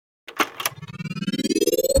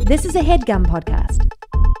This is a HeadGum podcast.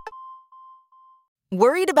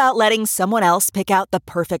 Worried about letting someone else pick out the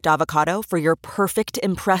perfect avocado for your perfect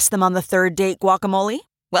impress-them-on-the-third-date guacamole?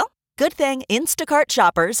 Well, good thing Instacart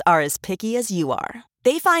shoppers are as picky as you are.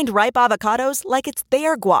 They find ripe avocados like it's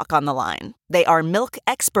their guac on the line. They are milk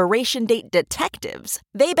expiration date detectives.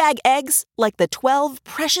 They bag eggs like the 12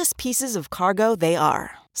 precious pieces of cargo they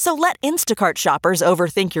are. So let Instacart shoppers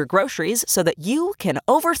overthink your groceries so that you can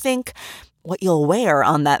overthink what you'll wear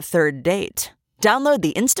on that third date. Download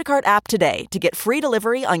the Instacart app today to get free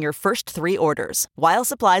delivery on your first 3 orders, while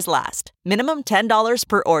supplies last. Minimum $10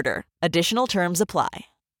 per order. Additional terms apply.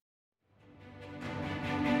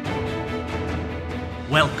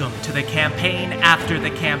 Welcome to the campaign after the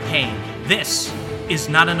campaign. This is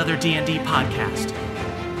not another D&D podcast.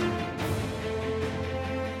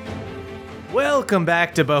 Welcome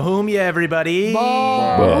back to Bohemia, everybody.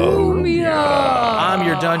 Bohemia. I'm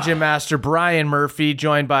your Dungeon Master, Brian Murphy,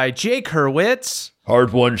 joined by Jake Hurwitz,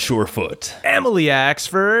 Hard one, Surefoot. Emily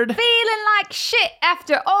Axford. Feeling like shit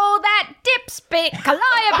after all that dipspit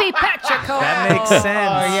Calliope Petrichor. That makes sense.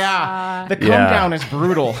 Oh, yeah. The come down is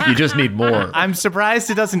brutal. You just need more. I'm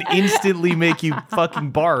surprised it doesn't instantly make you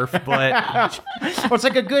fucking barf, but... Well, it's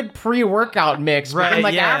like a good pre-workout mix, Right, but then,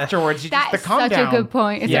 like, yeah. afterwards, you just the That's come such down. a good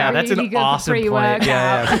point. It's yeah, really that's an good awesome point. pre-workout.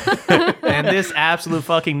 Yeah. And this absolute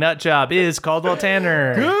fucking nut job is Caldwell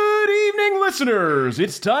Tanner. Good evening, listeners.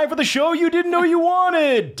 It's time for the show you didn't know you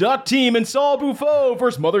wanted. Duck Team and Saul Buffo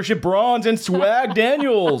versus Mothership Bronze and Swag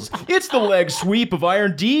Daniels. It's the leg sweep of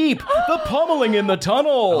Irondeep, the pummeling in the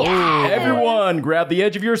tunnel. Everyone, grab the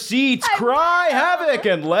edge of your seats, cry havoc,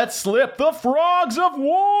 and let's slip the frogs of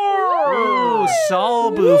war. Ooh,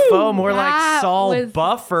 Saul Buffo, more like That Saul was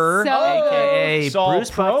Buffer, so a.k.a. Saul Bruce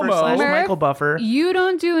Buffer promo. / Michael Buffer. You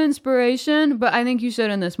don't do inspiration, but I think you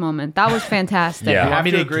should in this moment. That was fantastic. Yeah. You want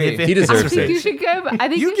me to to agree. give it- He deserves I think you it. should give. I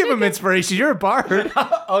think You give should him inspiration. You're a bard.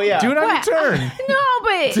 Oh, yeah. Do it on your What? turn. No,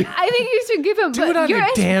 but I think you should give him. Do but it on your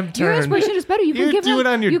damn Your turn. inspiration is better. You can You give do him. it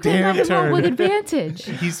on your you can damn let him roll turn. with advantage.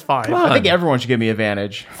 He's fine. I think everyone should give me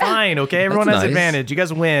advantage. Fine, okay? Everyone has nice. advantage. You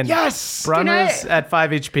guys win. Yes! Brunner's at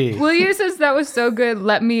 5 HP. William says that was so good.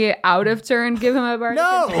 Let me out of turn give him a bardic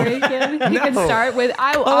No. inspiration. You can No. start with.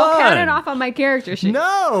 I'll count it off on my character sheet.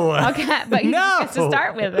 No! Okay, but he No. gets to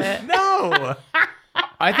start with it. No!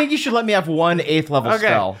 I think you should let me have one 8th level Okay.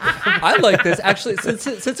 spell. I like this. Actually, since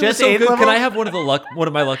it was Just so 8th good, level? can I have one of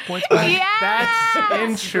my luck points back? Yeah. That's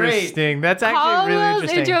interesting. That's actually really Caldwell's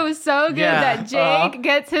interesting. intro was so good Yeah. that Jake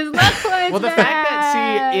gets his luck points Well, the fact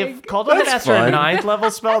that, see, if Caldwell had asked for a fun. 9th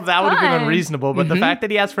level spell, that would have been Fun. unreasonable. But the fact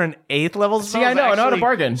that he asked for an 8th level spell I is know how to actually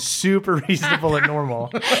bargain. super reasonable and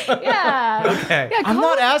normal. Yeah. Okay. Yeah, I'm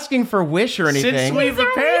not asking for wish or anything. Since we've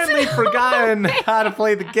apparently forgotten how to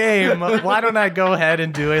play the game, why don't I go ahead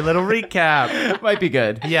and do a little recap? Might be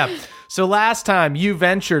good. Yeah. So last time you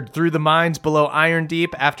ventured through the mines below Irondeep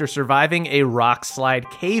after surviving a rock slide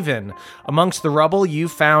cave-in. Amongst the rubble, you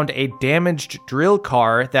found a damaged drill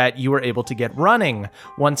car that you were able to get running.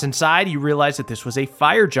 Once inside, you realized that this was a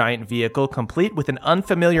fire giant vehicle complete with an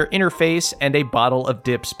unfamiliar interface and a bottle of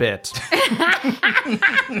dip spit.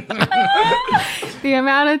 The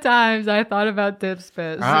amount of times I thought about dip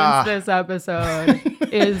spit since this episode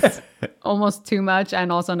is almost too much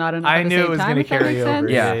and also not enough. I at the knew same it was time, going to if that carry makes over.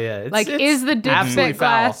 sense. Yeah. Yeah. Like, is the dip absolutely spit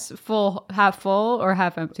glass half full or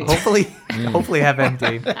half empty? Hopefully half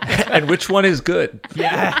empty. And which one is good?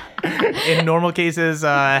 Yeah. In normal cases,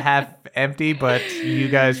 half empty, but you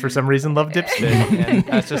guys, for some reason, love dip spit. And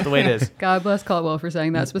that's just the way it is. God bless Caldwell for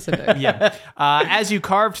saying that specific. Yeah. As you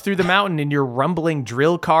carved through the mountain in your rumbling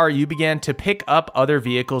drill car, you began to pick up other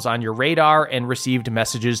vehicles on your radar and received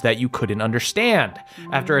messages that you couldn't understand.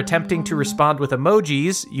 After attempting to respond with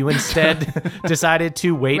emojis, you instead decided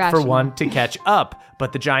to wait for Rational. one to catch up.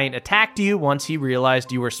 But the giant attacked you once he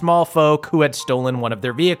realized you were small folk who had stolen one of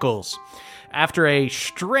their vehicles. After a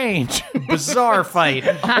strange, bizarre fight,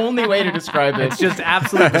 Only way to describe it. it's just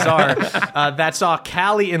absolutely bizarre, that saw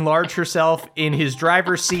Callie enlarge herself in his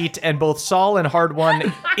driver's seat, and both Saul and Hard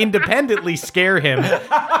One independently scare him.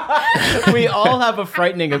 We all have a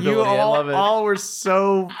frightening ability. You I love it. all were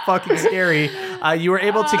so fucking scary. You were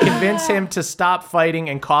able to convince him to stop fighting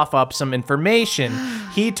and cough up some information.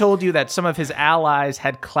 He told you that some of his allies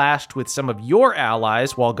had clashed with some of your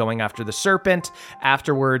allies while going after the serpent.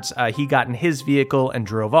 Afterwards, he got in his vehicle and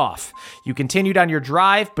drove off. You continued on your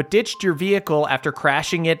drive, but ditched your vehicle after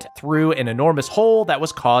crashing it through an enormous hole that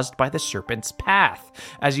was caused by the serpent's path.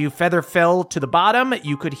 As you feather fell to the bottom,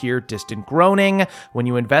 you could hear distant groaning. When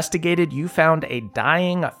you investigated, you found a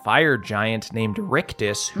dying fire giant named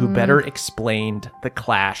Rictus, who better explain explained the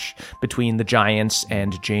clash between the Giants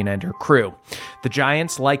and Jaina and her crew. The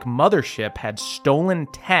Giants, like Mothership, had stolen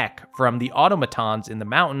tech from the automatons in the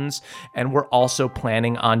mountains and were also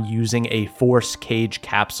planning on using a force cage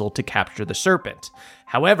capsule to capture the serpent.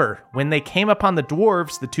 However, when they came upon the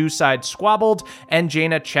dwarves, the two sides squabbled, and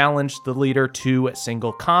Jaina challenged the leader to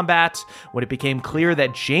single combat. When it became clear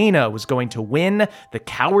that Jaina was going to win, the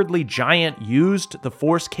cowardly giant used the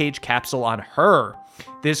force cage capsule on her.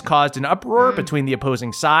 This caused an uproar between the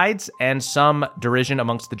opposing sides and some derision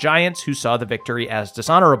amongst the giants who saw the victory as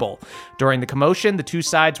dishonorable. During the commotion, the two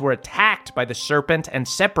sides were attacked by the serpent and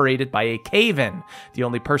separated by a cave-in. The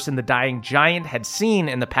only person the dying giant had seen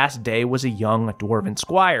in the past day was a young dwarven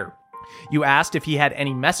squire. You asked if he had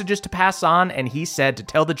any messages to pass on, and he said to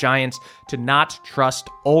tell the giants to not trust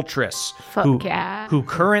Ultras, who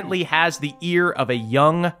currently has the ear of a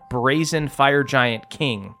young, brazen fire giant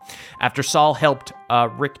king. After Saul helped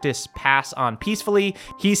Rictus pass on peacefully,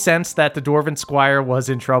 he sensed that the dwarven squire was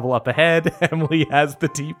in trouble up ahead. Emily has the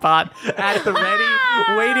teapot at the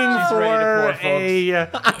ready, waiting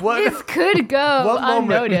for This could go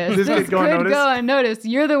unnoticed. This could go unnoticed.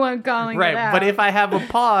 You're the one calling it out. Right, but if I have a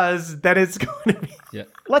pause, then it's going to be... Yeah.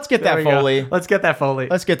 Let's get that Foley. Let's get that Foley.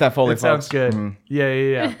 Let's get that Foley, It sounds folks. good. Mhm.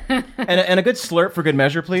 Yeah. And a good slurp for good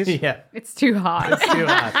measure, please. Yeah. It's too hot. It's too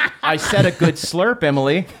hot. I said a good slurp,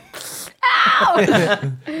 Emily.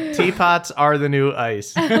 Teapots are the new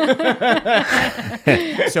ice.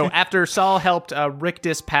 So after Saul helped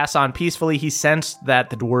Rictus pass on peacefully, he sensed that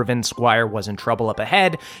the dwarven squire was in trouble up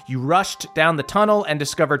ahead. You rushed down the tunnel and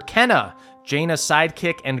discovered Kenna, Jaina's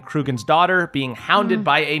sidekick and Krugen's daughter, being hounded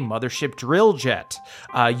by a mothership drill jet.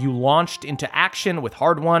 You launched into action with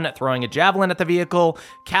Hard One throwing a javelin at the vehicle,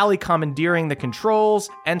 Callie commandeering the controls,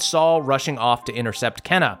 and Saul rushing off to intercept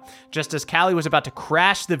Kenna. Just as Callie was about to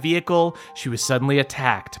crash the vehicle, she was suddenly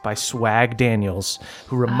attacked by Swag Daniels,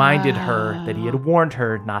 who reminded her that he had warned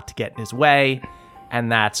her not to get in his way. And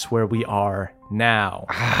that's where we are now.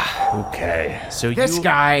 Okay. So This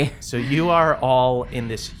guy. So you are all in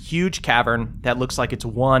this huge cavern that looks like it's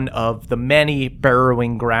one of the many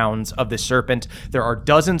burrowing grounds of the serpent. There are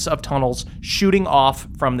dozens of tunnels shooting off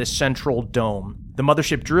from this central dome. The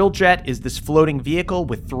mothership drill jet is this floating vehicle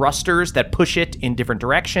with thrusters that push it in different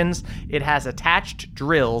directions. It has attached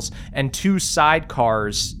drills and two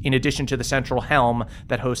sidecars in addition to the central helm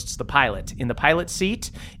that hosts the pilot. In the pilot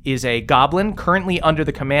seat is a goblin currently under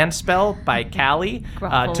the command spell by Callie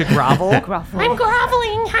to grovel. I'm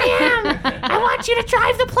groveling. I am. I want you to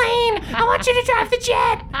drive the plane. I want you to drive the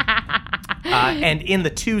jet. And in the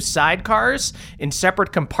two sidecars, in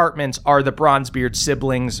separate compartments, are the Bronzebeard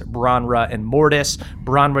siblings, Bronra and Mortis.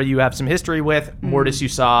 Bronra you have some history with. Mortis you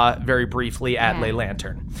saw very briefly at Ley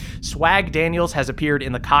Lantern. Swag Daniels has appeared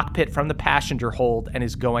in the cockpit from the passenger hold and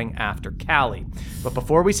is going after Callie. But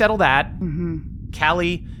before we settle that,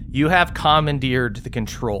 Callie, you have commandeered the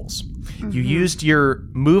controls. You used your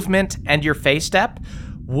movement and your face step.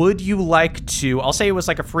 Would you like to, I'll say it was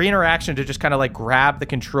like a free interaction to just kind of like grab the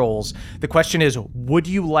controls. The question is, would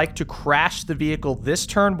you like to crash the vehicle this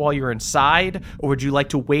turn while you're inside, or would you like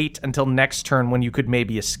to wait until next turn when you could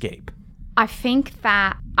maybe escape? I think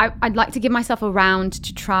that I'd like to give myself a round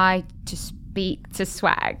to try to speak to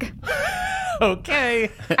Swag.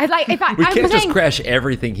 Okay. I'd like, if I, We I'm can't just saying, crash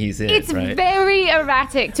everything he's in, it's right? very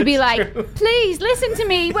erratic to be like, please listen to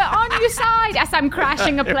me. We're on your side as I'm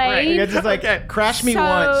crashing a plane. It's just like, crash me So-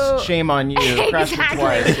 once, shame on you. Crash me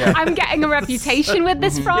twice. Yeah. I'm getting a reputation with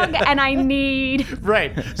this frog, and I need.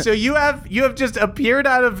 Right. So you have just appeared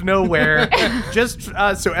out of nowhere. Just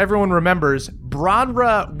so everyone remembers,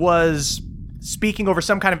 Bronra was speaking over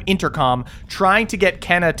some kind of intercom, trying to get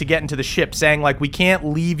Kenna to get into the ship, saying, like, we can't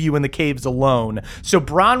leave you in the caves alone. So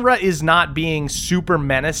Bronra is not being super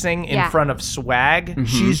menacing in front of Swag.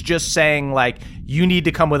 She's just saying, like, you need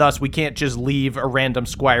to come with us. We can't just leave a random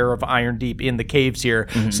squire of Irondeep in the caves here.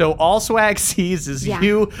 So all Swag sees is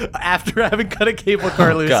you, after having cut a cable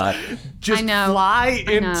car loose, just fly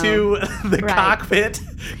into the cockpit,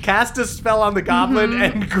 cast a spell on the goblin,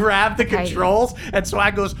 and grab the controls. And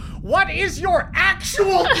Swag goes, what is your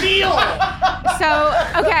actual deal?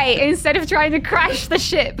 So, okay, instead of trying to crash the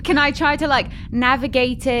ship, can I try to, like,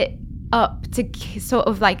 navigate it up to sort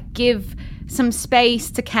of, like, give some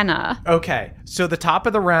space to Kenna? Okay, so the top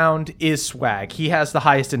of the round is Swag. He has the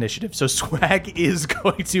highest initiative. So Swag is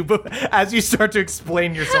going to, but as you start to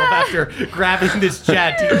explain yourself after grabbing this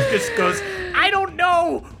jet, he just goes, I don't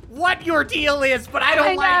know what your deal is, but I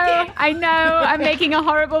don't like it. I know. I'm making a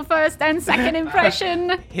horrible first and second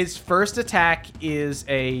impression. His first attack is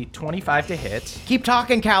a 25 to hit. Keep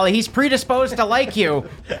talking, Callie. He's predisposed to like you.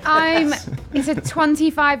 It's a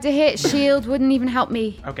 25 to hit. Shield wouldn't even help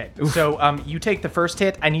me. Okay, so you take the first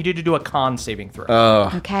hit. I need you to do a con saving throw.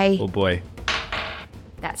 Okay. Oh boy.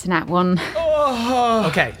 That's an at one.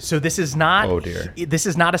 Okay, so this is not. Oh, dear. This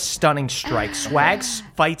is not a stunning strike. Swags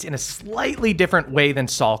fights in a slightly different way than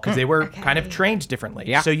Saul because they were kind of trained differently.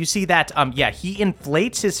 Yeah. So you see that, he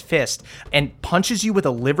inflates his fist and punches you with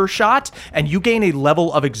a liver shot, and you gain a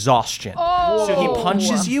level of exhaustion. So he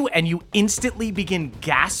punches you, and you instantly begin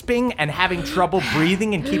gasping and having trouble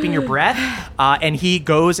breathing and keeping your breath. And he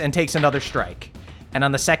goes and takes another strike. And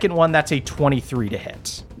on the second one, that's a 23 to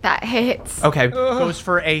hit. That hits. Okay, goes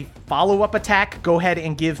for a follow-up attack. Go ahead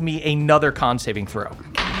and give me another con saving throw.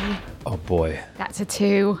 Oh boy. That's a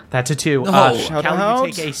 2. That's a 2. Shout Callie, out.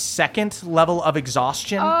 you take a second level of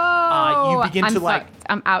exhaustion. You begin I'm to fucked.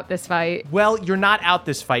 I'm out this fight. Well, you're not out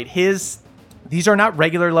this fight. These are not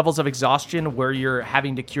regular levels of exhaustion where you're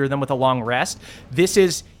having to cure them with a long rest.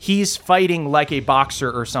 He's fighting like a boxer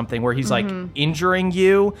or something where he's like injuring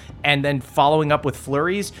you and then following up with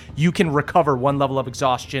flurries. You can recover one level of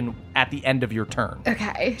exhaustion at the end of your turn.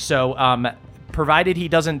 Okay. So, provided he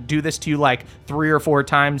doesn't do this to you like 3 or 4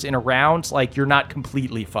 times in a round, like you're not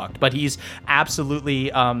completely fucked. But he's absolutely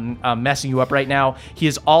messing you up right now. He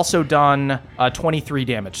has also done 23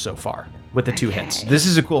 damage so far with the 2 hits. This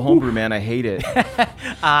is a cool homebrew, man. I hate it.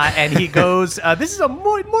 And he goes, this is a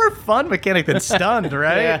more fun mechanic than stunned,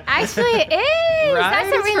 right? Yeah. Actually, it is. Right?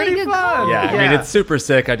 That's a It's really pretty good fun. call. Yeah, I mean, it's super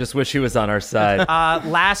sick. I just wish he was on our side.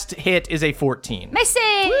 Last hit is a 14.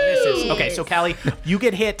 Misses. Okay, so Callie, you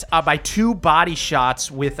get hit by 2 body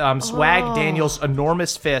shots with Swag Daniel's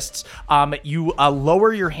enormous fists. You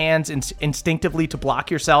lower your hands instinctively to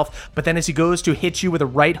block yourself, but then as he goes to hit you with a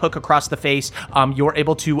right hook across the face, you're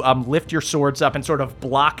able to lift your swords up and sort of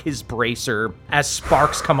block his bracer as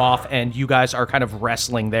sparks come off, and you guys are kind of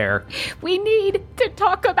wrestling there. We need to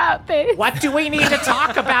talk about this. What do we need to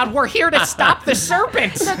talk about? We're here to stop the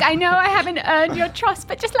serpents. Look, I know I haven't earned your trust,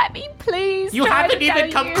 but just let me please. You try haven't to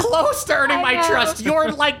even tell come you. close to earning I my know. trust.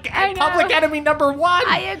 You're like I know. public enemy number 1.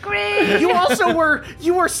 I agree. You also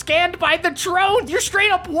were scanned by the drone. You're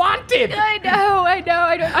straight up wanted. I know. I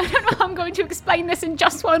don't know how I'm going to explain this in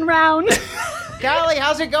just one round. Callie,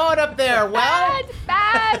 how's it going up there? Well?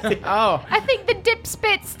 Bad. Oh. I think the dip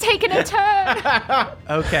spit's taken a turn.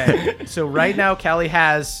 Okay, so right now Callie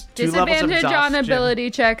has 2 levels of Disadvantage exhaustion. on ability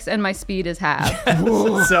checks, and my speed is half.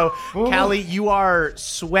 So Callie, you are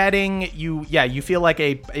sweating. You feel like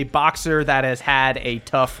a boxer that has had a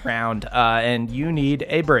tough round, and you need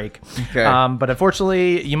a break. Okay. But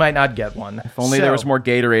unfortunately, you might not get one. If only there was more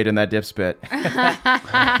Gatorade in that dip spit.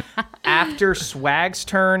 After Swag's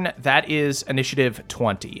turn, that is initiative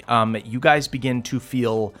 20. You guys begin to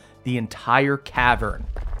feel the entire cavern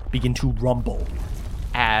begin to rumble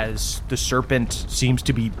as the serpent seems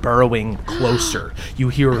to be burrowing closer. You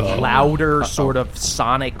hear louder sort of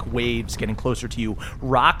sonic waves getting closer to you.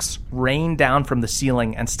 Rocks rain down from the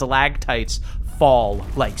ceiling and stalactites fall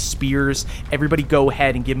like spears. Everybody go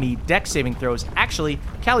ahead and give me dex saving throws. Actually,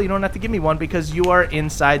 Callie, you don't have to give me one because you are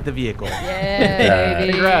inside the vehicle.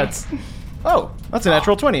 Congrats. Oh, that's a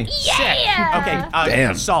natural 20. Okay,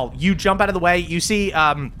 Damn. Saul, you jump out of the way. You see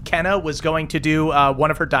Kenna was going to do one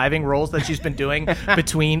of her diving rolls that she's been doing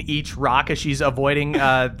between each rock as she's avoiding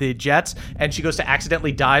the jets, and she goes to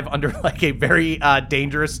accidentally dive under like a very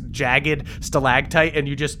dangerous, jagged stalactite, and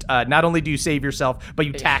you just, not only do you save yourself, but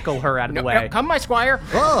you tackle her out of the way. Come, my squire.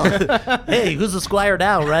 Hey, who's the squire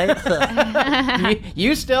now, right?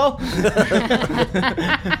 You still?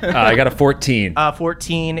 I got a 14.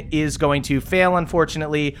 14 is going to fail,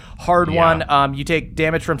 unfortunately. Hard one. You take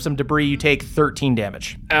damage from some debris. You take 13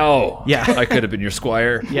 damage. Oh. Yeah. I could have been your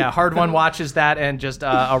squire. Yeah, hard one watches that, and just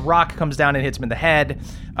a rock comes down and hits him in the head.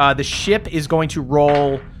 The ship is going to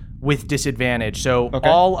roll with disadvantage, so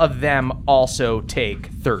all of them also take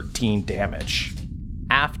 13 damage.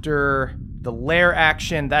 After the lair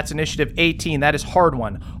action, that's initiative 18. That is hard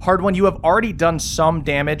one. Hard one, you have already done some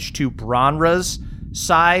damage to Bronra's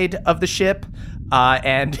side of the ship.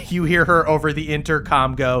 And you hear her over the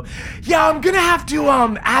intercom go, yeah, I'm gonna have to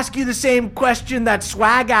ask you the same question that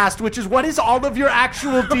Swag asked, which is, what is all of your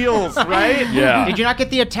actual deals, right? Yeah. Did you not get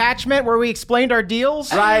the attachment where we explained our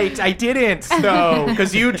deals? Right, I didn't, though,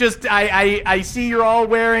 because you just, I see you're all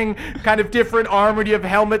wearing kind of different armor, you have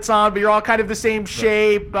helmets on, but you're all kind of the same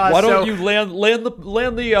shape. Why don't you land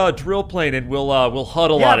the drill plane and we'll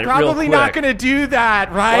huddle on it real quick. Probably not gonna do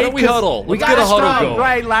that, right? Why don't we huddle? We Let's get a huddle going.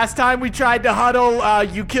 Right, last time we tried to huddle, until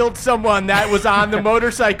you killed someone that was on the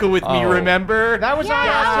motorcycle with me, remember? That was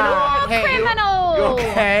Yeah, criminal.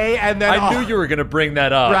 Okay, and then... I knew you were going to bring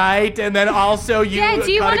that up. Right, and then also you Yeah,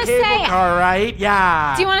 do you got a wanna cable say- car, right?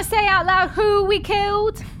 Yeah. Do you want to say out loud who we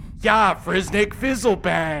killed? Yeah, Frisnick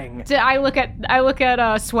Fizzlebang. I look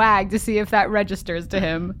at Swag to see if that registers to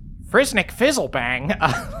him. Frisnick Fizzlebang.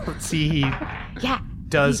 Let's see, he Yeah.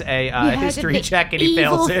 does a history check and he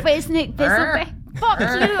fails it. Frisnick Fizzlebang. Fuck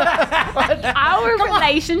you. Our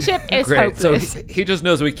relationship is Great. So hopeless. he just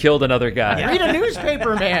knows we killed another guy. Read a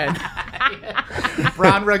newspaper, man.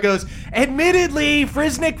 Bronra goes, admittedly,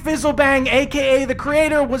 Frisnick Fizzlebang, a.k.a. the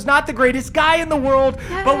creator, was not the greatest guy in the world,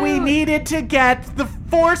 but we needed to get the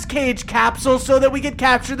force cage capsule so that we could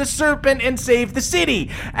capture the serpent and save the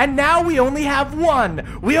city. And now we only have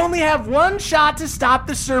one. We only have one shot to stop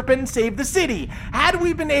the serpent and save the city. Had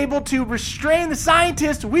we been able to restrain the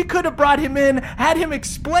scientist, we could have brought him in, had him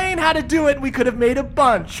explain how to do it, we could have made a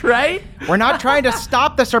bunch, right? We're not trying to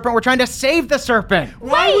stop the serpent. We're trying to save the serpent.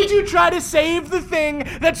 Why would you try to save the thing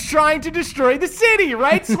that's trying to destroy the city,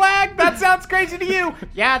 right, Swag? That sounds crazy to you.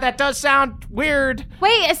 Yeah, that does sound weird.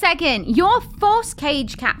 Wait a second. Your force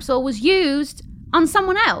cage capsule was used on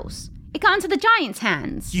someone else. It got into the giant's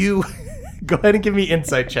hands. You go ahead and give me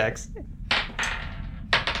insight checks.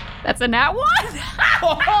 That's a nat 1.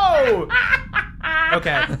 Oh!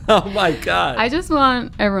 Okay. Oh my god. I just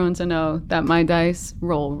want everyone to know that my dice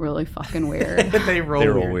roll really fucking weird. They roll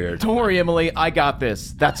They're weird. all weird. Don't worry, Emily. I got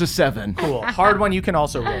this. That's a 7. Cool. Hard one you can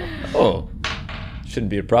also roll. Oh, shouldn't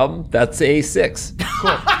be a problem. That's a 6.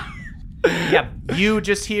 Yeah, you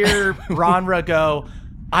just hear Bronra go,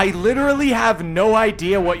 I literally have no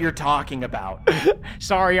idea what you're talking about.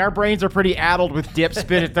 Sorry, our brains are pretty addled with dip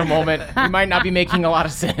spit at the moment. We might not be making a lot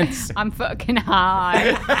of sense. I'm fucking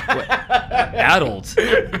high. Addled.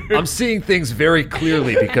 I'm seeing things very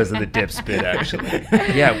clearly because of the dip spit, actually.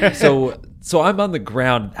 Yeah, so I'm on the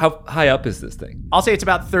ground. How high up is this thing? I'll say it's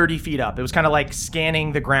about 30 feet up. It was kind of like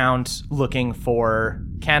scanning the ground looking for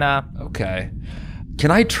Kenna. Okay. Can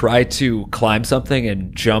I try to climb something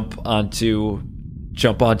and jump onto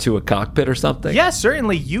a cockpit or something? Yeah,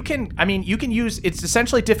 certainly. You can use, it's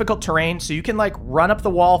essentially difficult terrain, so you can like run up the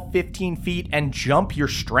wall 15 feet and jump your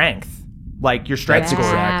strength. Like your strength That's score.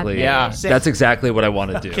 exactly. Yeah. That's exactly what I want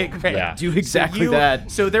to do. Okay, great. Yeah. Do exactly that.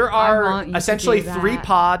 So there I are want you to essentially do that. 3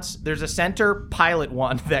 pods. There's a center pilot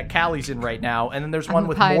one that Callie's in right now, and then there's one a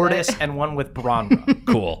with pilot. Mortis and one with Bronra.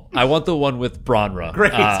 Cool. I want the one with Bronra.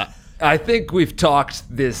 Great. I think we've talked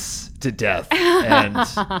this to death, and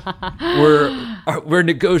we're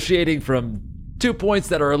negotiating from 2 points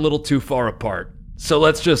that are a little too far apart. So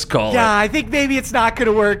let's just call Yeah, it. I think maybe it's not going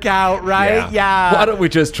to work out, right? Yeah. Why don't we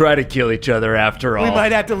just try to kill each other after all? We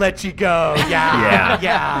might have to let you go. Yeah. Yeah.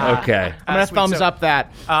 Yeah. Okay. I'm going to Sweet. thumbs So, up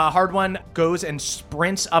that. Hard one goes and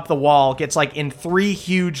sprints up the wall, gets like in 3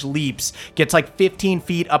 huge leaps, gets like 15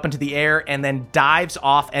 feet up into the air, and then dives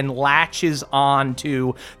off and latches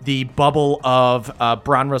onto the bubble of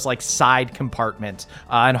Bronra's like side compartment.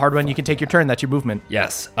 And Hard one, you can take your turn. That's your movement.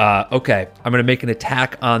 Yes. Okay. I'm gonna make an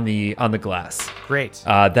attack on the glass. Great.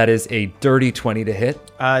 That is a dirty 20 to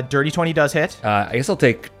hit. Dirty 20 does hit. I guess I'll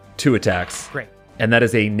take 2 attacks. Great. And that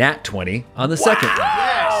is a nat 20 on the second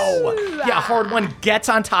one. Yeah, Hard one gets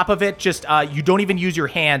on top of it. Just you don't even use your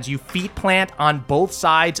hands. You feet plant on both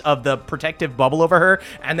sides of the protective bubble over her,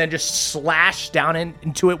 and then just slash down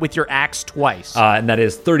into it with your axe twice. And that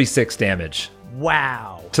is 36 damage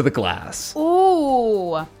Wow. to the glass.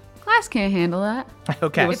 Ooh. Glass can't handle that.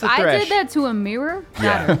 Okay. If I thresh? did that to a mirror,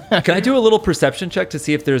 Yeah. Can I do a little perception check to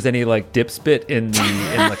see if there's any like dip spit in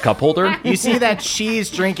the cup holder? You see that she's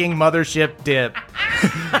drinking mothership dip.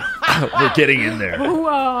 We're getting in there.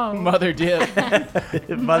 whoa. Mother dip.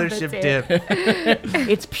 Mothership dip.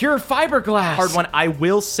 It's pure fiberglass. Hard one. I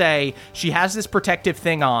will say she has this protective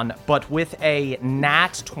thing on, but with a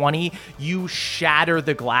nat 20, you shatter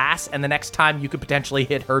the glass, and the next time you could potentially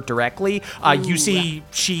hit her directly. You see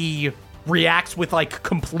she reacts with like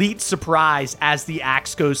complete surprise as the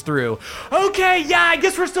axe goes through. Okay, yeah, I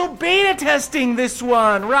guess we're still beta testing this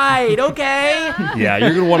one, right? Okay. Yeah,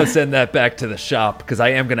 you're gonna want to send that back to the shop because I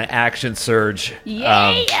am gonna action surge.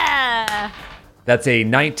 Yeah. That's a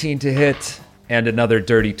 19 to hit and another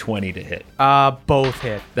dirty 20 to hit. Both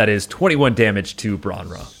hit. That is 21 damage to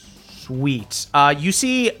Bronra. Sweet. You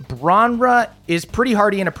see, Bronra is pretty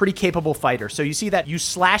hardy and a pretty capable fighter. So you see that you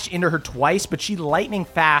slash into her twice, but she lightning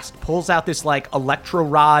fast pulls out this like electro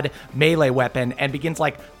rod melee weapon and begins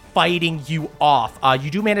like fighting you off.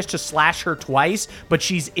 You do manage to slash her twice, but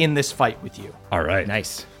she's in this fight with you. All right.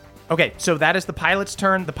 Nice. Okay, so that is the pilot's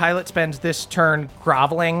turn. The pilot spends this turn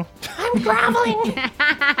groveling. I'm groveling.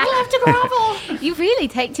 I love to grovel. You really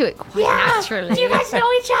take to it quite naturally. Do you guys know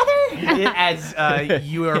each other? As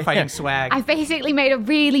you are fighting Swag. I've basically made a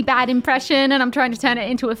really bad impression and I'm trying to turn it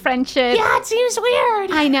into a friendship. Yeah, it seems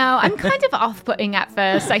weird. I know. I'm kind of off-putting at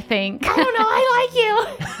first, I think. I don't know. I like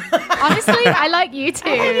you. Honestly, I like you too.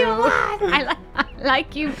 I like you a lot. I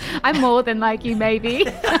like you. I'm more than like you, maybe.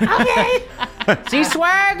 Okay. See,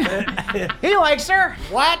 Swag? He likes her.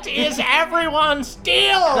 What is everyone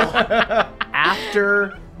still?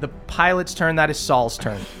 After the pilot's turn, that is Saul's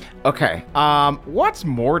turn. Okay. What's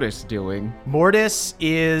Mortis doing? Mortis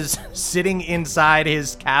is sitting inside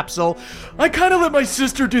his capsule. I kind of let my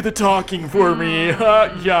sister do the talking for me.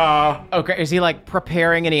 Yeah. Okay. Is he like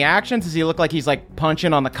preparing any actions? Does he look like he's like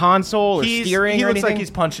punching on the console or steering He or looks anything? like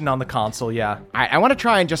he's punching on the console, yeah. I want to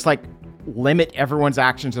try and just like limit everyone's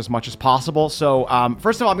actions as much as possible. So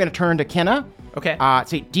first of all, I'm going to turn to Kenna. Okay.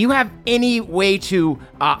 See, do you have any way to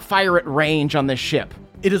fire at range on this ship?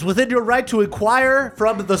 It is within your right to inquire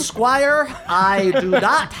from the squire. I do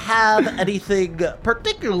not have anything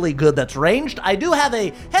particularly good that's ranged. I do have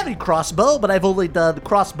a heavy crossbow, but I've only done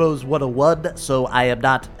crossbows 101, so I am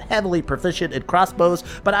not heavily proficient in crossbows,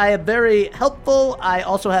 but I am very helpful. I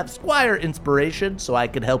also have squire inspiration, so I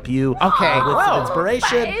can help you with some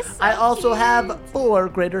inspiration. that is so I also cute. have 4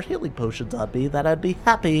 greater healing potions on me that I'd be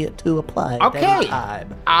happy to apply at any Okay.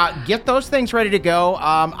 time. Get those things ready to go.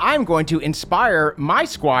 I'm going to inspire my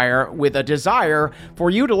squire with a desire for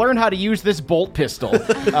you to learn how to use this bolt pistol.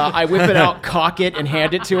 I whip it out, cock it, and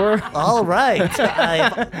hand it to her. All right.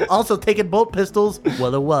 I've also taken bolt pistols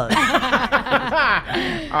 101.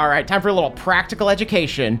 All right, time for a little practical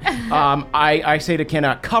education. I say to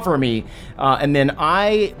Kenna, cover me. And then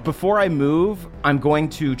before I move, I'm going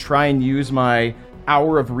to try and use my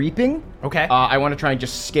Hour of Reaping. Okay. I want to try and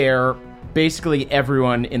just scare basically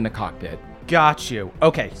everyone in the cockpit. Got you.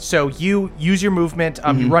 Okay, so you use your movement.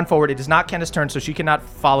 You run forward. It is not Kenna's turn, so she cannot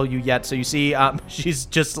follow you yet. So you see she's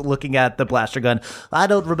just looking at the blaster gun. I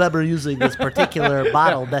don't remember using this particular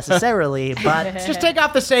model necessarily, but Just take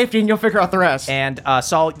out the safety and you'll figure out the rest. And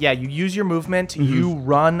Saul, yeah, you use your movement. You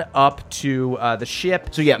run up to the ship.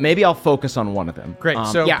 So yeah, maybe I'll focus on one of them. Great,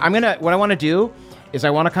 so- yeah, what I want to do is I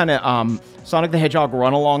want to kind of Sonic the Hedgehog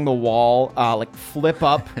run along the wall, like flip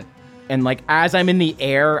up. And like as I'm in the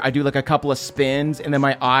air, I do like a couple of spins, and then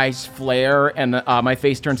my eyes flare, and my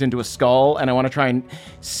face turns into a skull. And I want to try and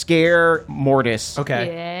scare Mortis. Okay.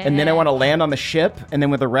 Yeah. And then I want to land on the ship, and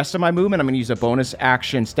then with the rest of my movement, I'm going to use a bonus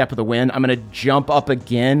action, Step of the Wind. I'm going to jump up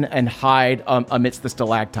again and hide amidst the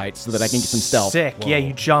stalactites so that I can get some stealth. Sick. Yeah,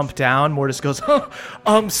 you jump down. Mortis goes,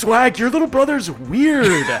 Swag, your little brother's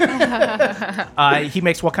weird. He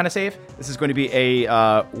makes what kind of save? This is going to be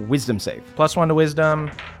a Wisdom save. +1 to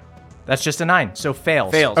wisdom. That's just a 9, so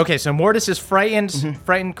fails. Fails. Okay, so Mortis is frightened.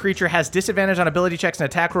 Frightened creature has disadvantage on ability checks and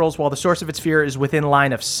attack rolls while the source of its fear is within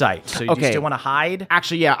line of sight. So you Okay. still want to hide?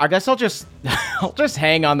 Actually, yeah, I guess I'll just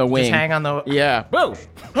hang on the wing. Just hang on the... Yeah. Whoa.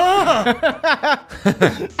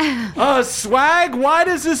 Swag, why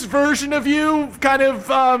does this version of you kind of,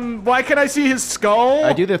 why can I see his skull?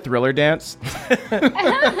 I do the Thriller dance.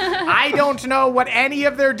 I don't know what any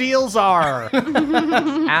of their deals are.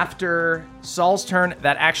 After Saul's turn,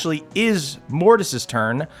 that actually is Mortis's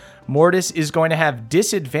turn. Mortis is going to have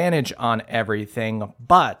disadvantage on everything,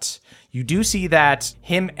 but you do see that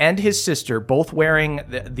him and his sister, both wearing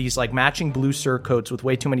these like matching blue surcoats with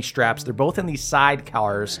way too many straps, they're both in these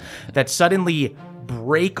sidecars that suddenly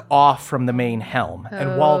break off from the main helm.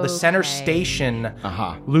 And while the center station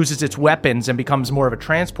loses its weapons and becomes more of a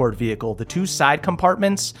transport vehicle, the two side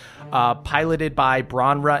compartments, piloted by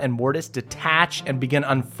Bronra and Mortis, detach and begin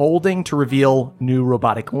unfolding to reveal new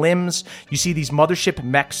robotic limbs. You see these mothership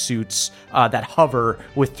mech suits that hover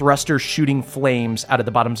with thrusters shooting flames out of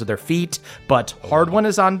the bottoms of their feet, but hard one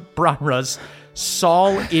is on Bronra's.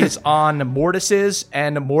 Saul is on Mortis's,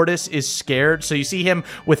 and Mortis is scared. So you see him,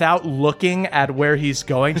 without looking at where he's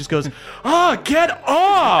going, just goes, get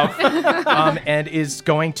off! And is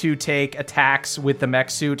going to take attacks with the mech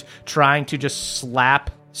suit, trying to just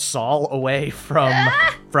slap Saul away from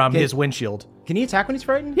his windshield. Can he attack when he's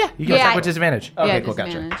frightened? Yeah, you can attack with disadvantage. Okay, Yeah, cool,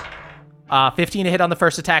 gotcha. disadvantage. 15 to hit on the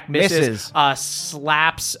first attack, misses.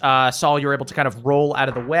 Slaps Saul. You're able to kind of roll out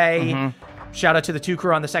of the way. Shout out to the two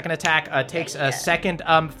crew on the second attack. Takes a second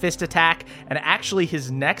fist attack, and actually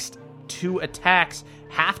his next two attacks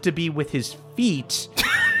have to be with his feet.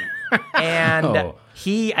 And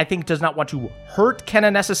he, I think, does not want to hurt Kenna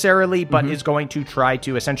necessarily, but is going to try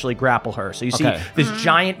to essentially grapple her. So you see this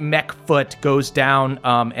giant mech foot goes down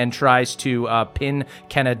and tries to pin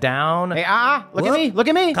Kenna down. Hey, look at me. Look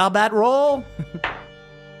at me. Combat roll.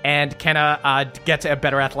 And Kenna gets a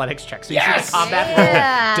better athletics check. So you see the combat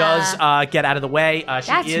roll does get out of the way.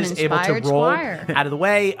 She is able to roll out of the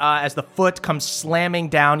way. As the foot comes slamming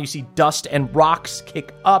down, you see dust and rocks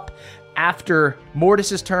kick up. After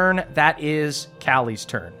Mortis's turn, that is Callie's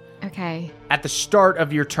turn. Okay. At the start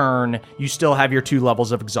of your turn, you still have your 2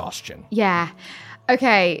 levels of exhaustion. Yeah.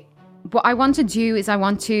 Okay. What I want to do is I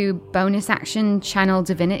want to bonus action channel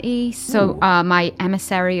divinity. So my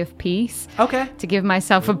emissary of peace. Okay. To give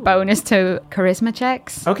myself a bonus to charisma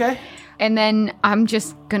checks. Okay. And then I'm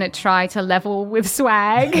just going to try to level with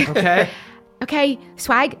Swag. Okay. Okay,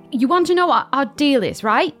 Swag, you want to know what our deal is,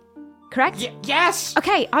 right? Correct? Yes!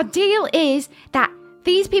 Okay, our deal is that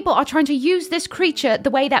these people are trying to use this creature the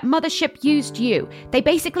way that Mothership used you. They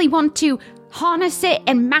basically want to harness it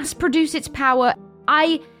and mass produce its power.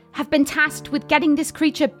 I have been tasked with getting this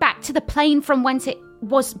creature back to the plane from whence it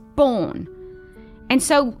was born. And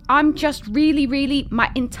so I'm just really,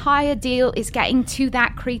 my entire deal is getting to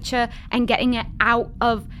that creature and getting it out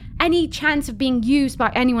of any chance of being used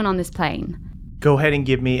by anyone on this plane. Go ahead and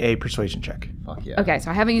give me a persuasion check. Fuck yeah. Okay, so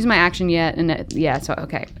I haven't used my action yet, and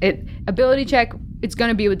okay. Ability check, it's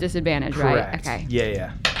gonna be with disadvantage, Correct. right? Okay.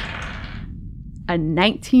 Yeah. A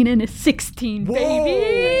 19 and a 16,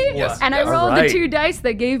 baby! Yes. And I All rolled right. the 2 dice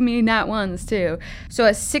that gave me nat ones, too. So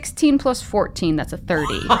a 16 plus 14, that's a 30.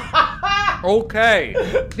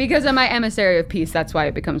 Okay. Because of my emissary of peace, that's why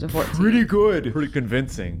it becomes a 14. Pretty good. Pretty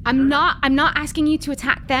convincing. I'm not asking you to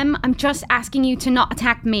attack them, I'm just asking you to not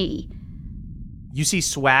attack me. You see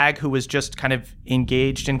Swag, who was just kind of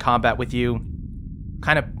engaged in combat with you,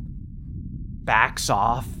 kind of backs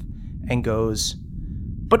off and goes,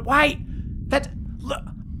 "But why?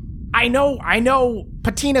 I know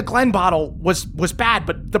Patina Glenbottle was bad,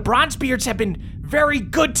 but the Bronzebeards have been very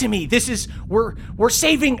good to me. We're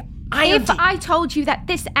saving Irondeep." If I told you that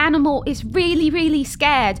this animal is really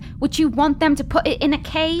scared, would you want them to put it in a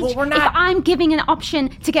cage? Well, we're not- If I'm giving an option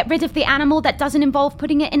to get rid of the animal that doesn't involve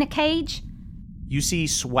putting it in a cage? You see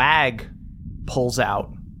Swag pulls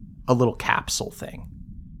out a little capsule thing.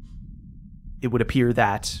 It would appear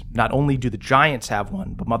that not only do the Giants have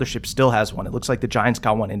one, but Mothership still has one. It looks like the Giants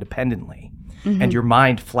got one independently. And your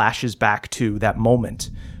mind flashes back to that moment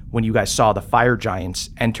when you guys saw the Fire Giants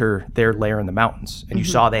enter their lair in the mountains, and you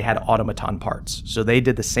saw they had automaton parts. So they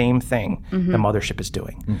did the same thing the Mothership is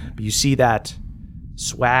doing. But you see that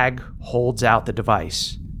Swag holds out the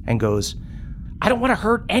device and goes, "I don't want to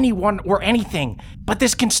hurt anyone or anything, but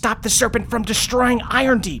this can stop the serpent from destroying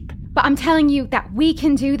Irondeep." But I'm telling you that we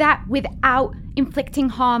can do that without inflicting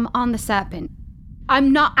harm on the serpent.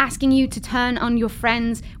 I'm not asking you to turn on your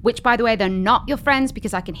friends, which, by the way, they're not your friends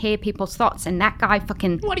because I can hear people's thoughts, and that guy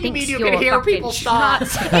fucking What do you thinks mean you you're can hear fucking people's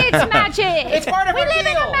nuts. thoughts? It's magic. It's part of we our live in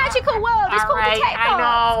deal. a magical world. It's called the tech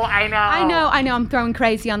box. I know. I'm throwing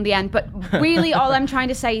crazy on the end, but really, all I'm trying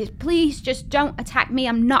to say is, please just don't attack me.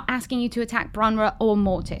 I'm not asking you to attack Bronra or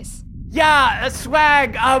Mortis. Yeah,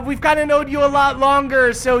 Swag, we've kind of known you a lot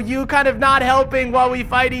longer, so you kind of not helping while we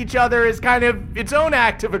fight each other is kind of its own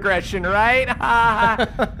act of aggression, right?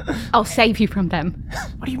 I'll save you from them.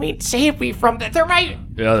 What do you mean, save me from that? They're my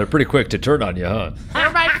Yeah, they're pretty quick to turn on you, huh?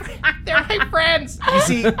 they're my friends. You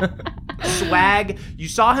see, Swag, you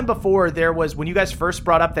saw him before. There was, when you guys first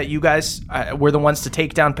brought up that you guys were the ones to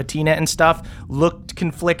take down Patina and stuff, looked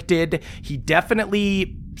conflicted. He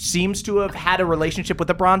definitely seems to have had a relationship with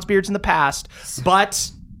the Bronzebeards in the past,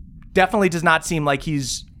 but definitely does not seem like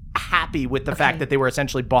he's happy with the fact that they were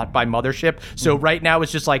essentially bought by Mothership. So right now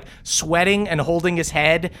it's just like sweating and holding his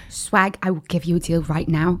head. Swag, I will give you a deal right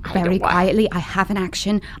now, very quietly. I have an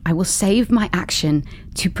action. I will save my action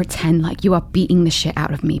to pretend like you are beating the shit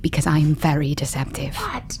out of me because I am very deceptive.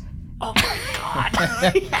 What? Oh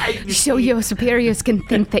my god. So your superiors can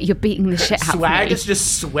think that you're beating the shit out Swag of me. is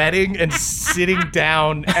just sweating and sitting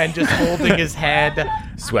down and just holding his head.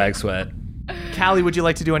 Swag sweat. Callie, would you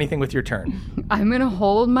like to do anything with your turn? I'm going to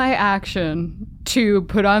hold my action to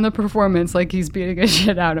put on the performance like he's beating the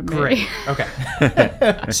shit out of me. Great.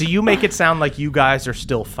 Okay. So you make it sound like you guys are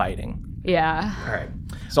still fighting. Yeah. All right.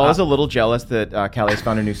 Saul's a little jealous that Callie has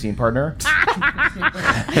found a new scene partner.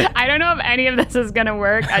 I don't know if any of this is going to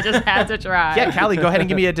work. I just had to try. Yeah, Callie, go ahead and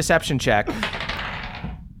give me a deception check.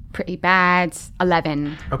 Pretty bad.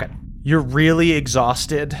 11. Okay. You're really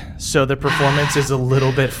exhausted, so the performance is a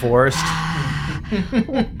little bit forced.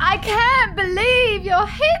 I can't believe you're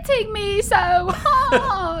hitting me so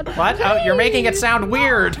hard. What? Oh, you're making it sound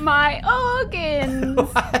weird. My organs.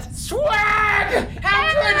 Swag!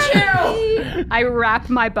 How could you? I wrap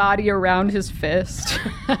my body around his fist.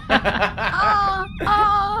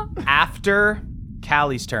 After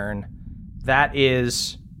Callie's turn, that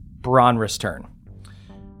is Bronra's turn.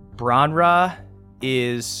 Bronra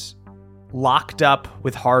is locked up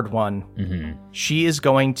with Hard One. Mm-hmm. She is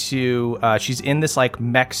going to, she's in this like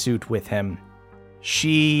mech suit with him.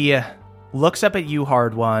 She looks up at you,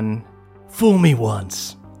 Hard One. Fool me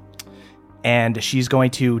once. And she's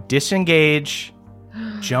going to disengage,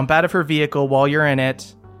 jump out of her vehicle while you're in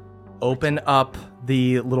it, open up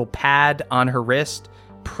the little pad on her wrist,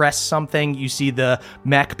 press something. You see the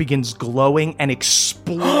mech begins glowing and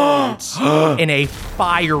explodes in a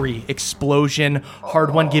fiery explosion.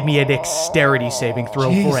 Hard One, give me a dexterity saving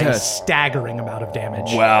throw for a staggering amount of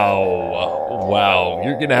damage. Wow.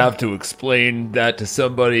 You're going to have to explain that to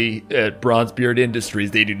somebody at Bronzebeard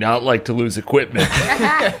Industries. They do not like to lose equipment.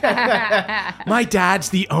 My dad's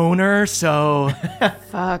the owner, so...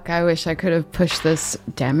 Fuck, I wish I could have pushed this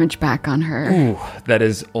damage back on her. Ooh, that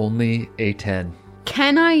is only a 10.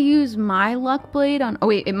 Can I use my luck blade on... Oh,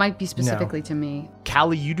 wait, it might be specifically to me.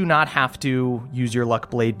 Callie, you do not have to use your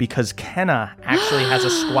luck blade because Kenna actually has a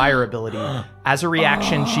Squire ability. As a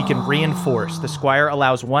reaction, she can reinforce. The Squire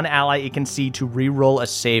allows one ally it can see to re-roll a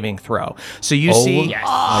saving throw. So you see, she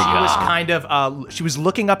was kind of, she was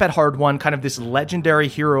looking up at Hard One, kind of this legendary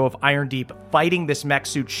hero of Irondeep, fighting this mech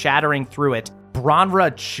suit, shattering through it.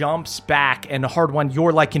 Bronra jumps back, and Hard One,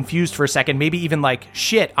 you're like confused for a second, maybe even like,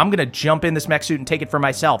 shit, I'm gonna jump in this mech suit and take it for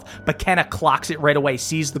myself. But Kenna clocks it right away,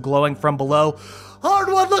 sees the glowing from below. Hard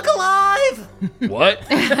One, look alive! What?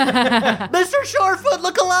 Mr. Shorefoot,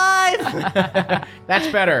 look alive! That's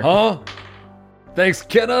better. Huh? Thanks,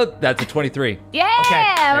 Kenna. That's a 23.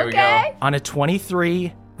 Yeah, there we go. On a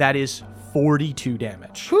 23, that is 42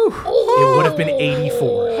 damage. It would have been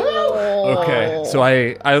 84. Okay, so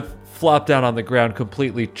I flop down on the ground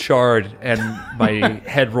completely charred, and my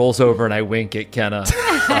head rolls over, and I wink at Kenna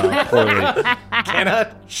poorly.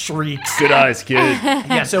 Kenna shrieks. Good eyes, kid.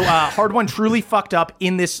 Yeah, so Hard One truly fucked up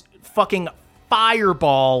in this fucking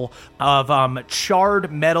fireball of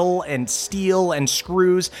charred metal and steel and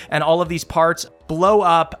screws, and all of these parts blow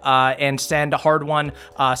up and send Hard One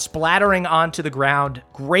splattering onto the ground,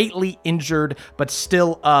 greatly injured, but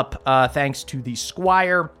still up thanks to the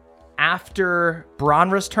Squire. After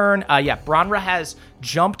Bronra's turn, Bronra has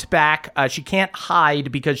jumped back. She can't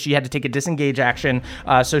hide because she had to take a disengage action,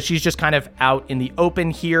 so she's just kind of out in the open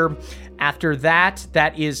here. After that,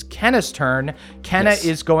 that is Kenna's turn. Kenna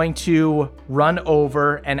is going to run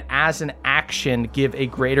over and, as an action, give a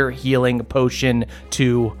greater healing potion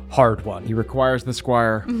to Hard One. He requires the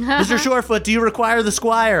Squire. Mr. Shorefoot, do you require the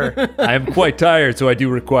Squire? I am quite tired, so I do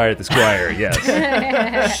require the Squire,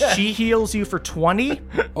 yes. She heals you for 20.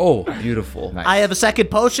 Oh, beautiful. I have a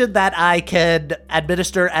second potion that I can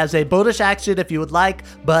administer as a bonus action if you would like,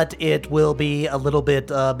 but it will be a little bit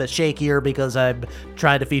shakier because I'm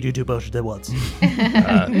trying to feed you two potions at once.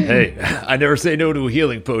 Hey, I never say no to a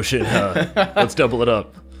healing potion. Let's double it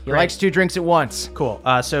up. He likes 2 drinks at once. Cool.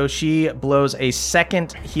 So she blows a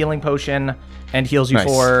second healing potion and heals you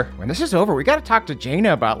for... When this is over, we got to talk to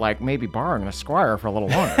Jaina about, like, maybe borrowing a Squire for a little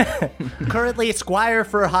longer. Currently Squire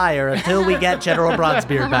for hire until we get General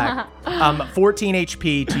Bronzebeard back. 14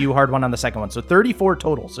 HP to you, Hard One, on the second one. So 34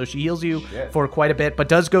 total. So she heals you for quite a bit, but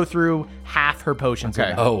does go through half her potions.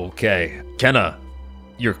 Okay. Oh, okay. Kenna,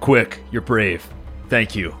 you're quick. You're brave.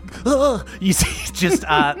 Thank you. You see, just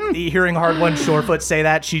hearing Hard One Shorefoot say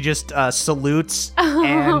that, she just salutes,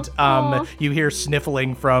 and you hear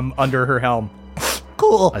sniffling from under her helm.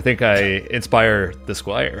 Cool. I think I inspire the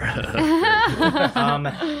Squire.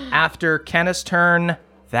 After Kenna's turn,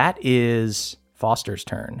 that is Foster's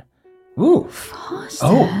turn. Ooh. Foster.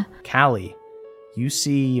 Oh. Callie, you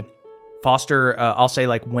see Foster, I'll say,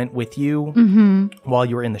 like, went with you while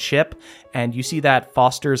you were in the ship, and you see that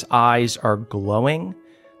Foster's eyes are glowing.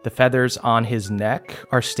 The feathers on his neck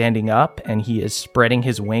are standing up, and he is spreading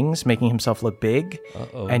his wings, making himself look big.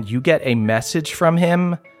 Uh-oh. And you get a message from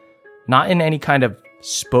him, not in any kind of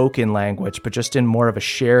spoken language, but just in more of a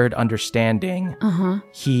shared understanding.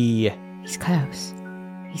 He's close.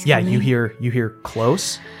 He's yeah, coming. you hear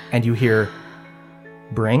close, and you hear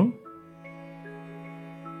bring.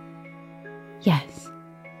 Yes.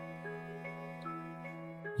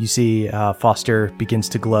 You see Foster begins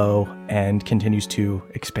to glow and continues to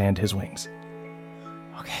expand his wings.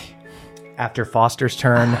 Okay. After Foster's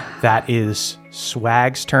turn, that is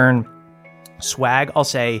Swag's turn. Swag, I'll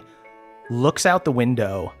say, looks out the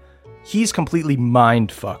window, he's completely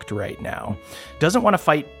mind-fucked right now. Doesn't want to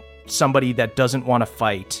fight somebody that doesn't want to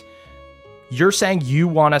fight. You're saying you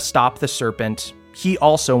want to stop the serpent. He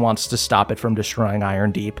also wants to stop it from destroying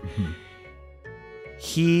Irondeep. Mm-hmm.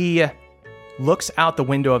 He looks out the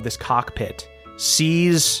window of this cockpit,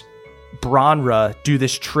 sees Bronra do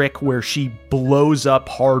this trick where she blows up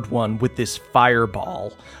Hard One with this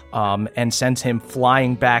fireball, and sends him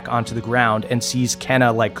flying back onto the ground, and sees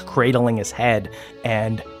Kenna like cradling his head,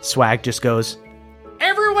 and Swag just goes,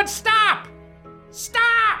 "Everyone stop!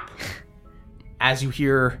 Stop!" As you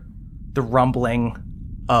hear the rumbling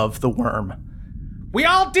of the worm. "We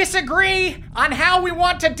all disagree on how we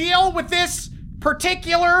want to deal with this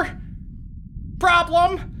particular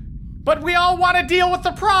problem, but we all want to deal with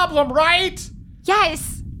the problem, right?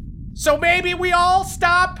 Yes. So maybe we all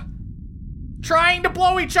stop trying to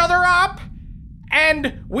blow each other up,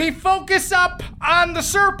 and we focus up on the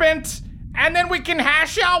serpent, and then we can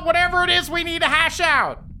hash out whatever it is we need to hash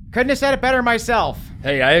out." Couldn't have said it better myself.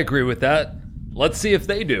 Hey, I agree with that. Let's see if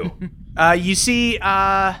they do. You see,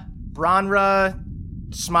 Bronra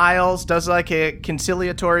smiles, does like a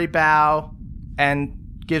conciliatory bow, and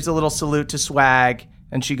gives a little salute to Swag,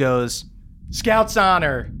 and she goes, "Scout's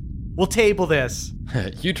honor, we'll table this."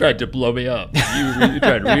 You tried to blow me up. You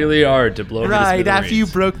tried really hard to blow me up. Right, after you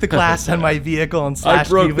broke the glass on my vehicle and slashed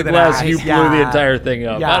me I broke with the an glass, axe. you blew the entire thing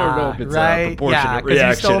up. I don't know if it's a proportionate reaction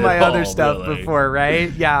you stole my at other all, stuff really. before, right?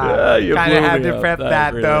 Yeah, you kind of blew had me to up. prep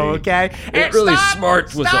that really, though, okay? It really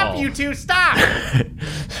smart was Stop, all. you two, stop!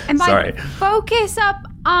 And by Sorry. focus up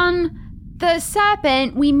on the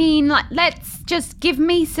serpent, we mean like, let's just give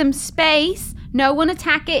me some space. No one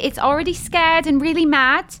attack it. It's already scared and really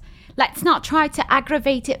mad. Let's not try to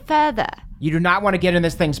aggravate it further. You do not want to get in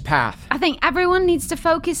this thing's path. I think everyone needs to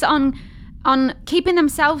focus on keeping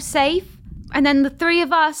themselves safe, and then the three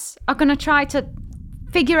of us are going to try to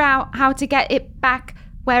figure out how to get it back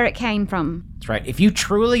where it came from. That's right. If you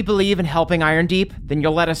truly believe in helping Irondeep, then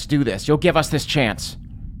you'll let us do this. You'll give us this chance.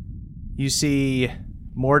 You see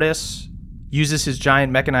Mortis uses his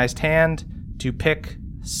giant mechanized hand to pick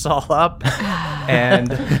Saul up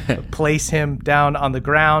and place him down on the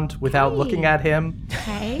ground without looking at him.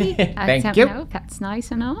 Okay. I Thank don't you. know if that's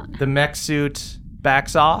nice or not. The mech suit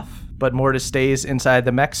backs off, but Mortis stays inside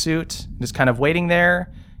the mech suit, just kind of waiting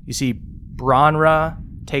there. You see Bronra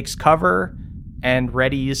takes cover and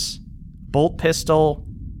readies bolt pistol.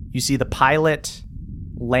 You see the pilot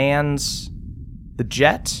lands the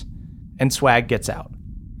jet, and Swag gets out.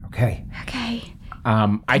 Okay. Okay.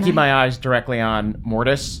 I keep my eyes directly on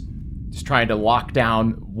Mortis, just trying to lock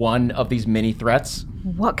down one of these mini threats.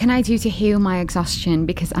 What can I do to heal my exhaustion?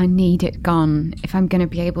 Because I need it gone if I'm going to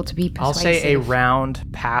be able to be persuasive. I'll say a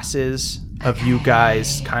round passes of you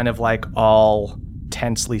guys kind of like all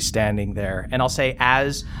tensely standing there. And I'll say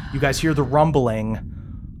as you guys hear the rumbling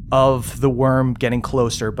of the worm getting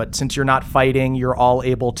closer, but since you're not fighting, you're all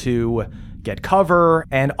able to get cover.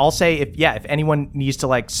 And I'll say if anyone needs to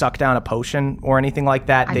like suck down a potion or anything like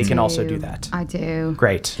that, they can also do that. I do.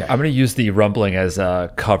 Great. I'm going to use the rumbling as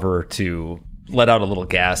a cover to let out a little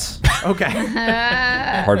gas. Okay.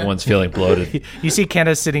 Hard One's feeling bloated. You see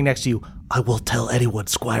Kenna sitting next to you. I will tell anyone,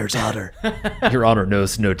 Squire's honor. Your honor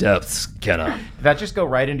knows no depths, Kenna. Did that just go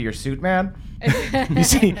right into your suit, man? You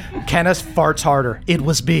see Kenna farts harder. It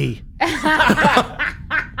was me.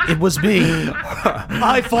 It was me.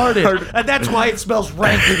 I farted, and that's why it smells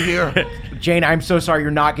rank in here. Jane, I'm so sorry you're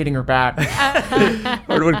not getting her back.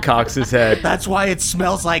 Hard One cocks his head. That's why it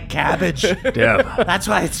smells like cabbage. Damn. That's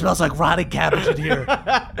why it smells like rotting cabbage in here.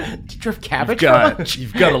 Did you have cabbage?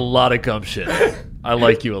 You've got a lot of gumption. I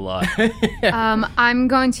like you a lot. I'm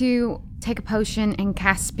going to take a potion and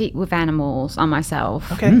cast Speak with Animals on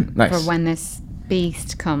myself. Okay. Nice. For when this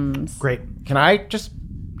beast comes. Great. Can I just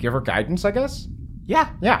give her guidance, I guess? Yeah.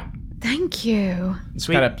 Yeah. Thank you.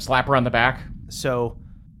 Sweet. Kind of slap her on the back. So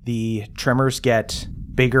the tremors get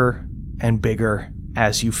bigger and bigger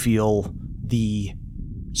as you feel the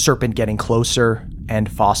serpent getting closer, and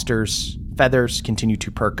Foster's feathers continue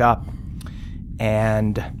to perk up.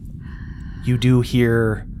 And you do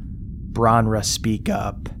hear Bronra speak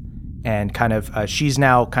up, and kind of she's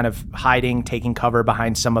now kind of hiding, taking cover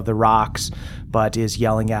behind some of the rocks, but is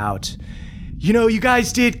yelling out, "You know, you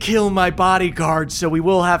guys did kill my bodyguard, so we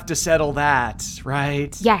will have to settle that,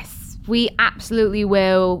 right?" Yes, we absolutely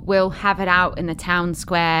will. We'll have it out in the town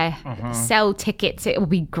square. Sell tickets. It will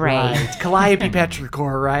be great. Right. Calliope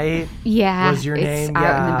Petrichor, right? Yeah. Was your it's name? out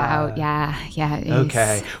and Yeah. about. Yeah, it is.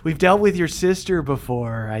 Okay. We've dealt with your sister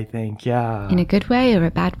before, I think, yeah. In a good way or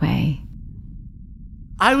a bad way?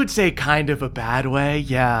 I would say kind of a bad way,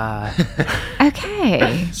 yeah.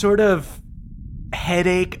 Okay. Sort of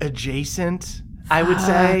headache adjacent, I would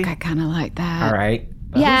say. I kind of like that. All right.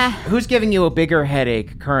 Yeah. Who's giving you a bigger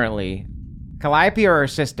headache currently? Calliope or her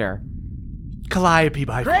sister? Calliope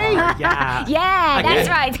by far. Yeah. Yeah, that's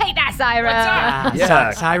right. Take that, Syra.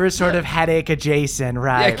 Yeah. Cyrus sort of headache adjacent,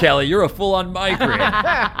 right? Yeah, Kelly, you're a full-on migraine.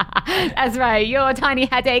 That's right. You're a tiny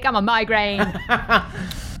headache. I'm a migraine.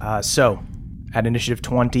 So, at initiative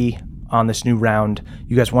 20 on this new round,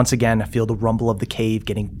 you guys once again feel the rumble of the cave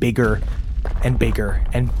getting bigger and bigger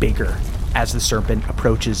and bigger as the serpent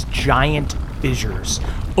approaches. Giant fissures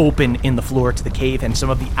open in the floor to the cave, and some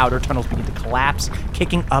of the outer tunnels begin to collapse,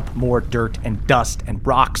 kicking up more dirt and dust and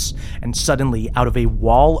rocks. And suddenly, out of a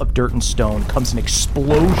wall of dirt and stone comes an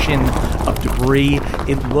explosion of debris.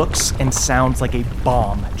 It looks and sounds like a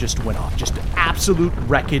bomb just went off. Just absolute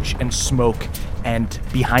wreckage and smoke. And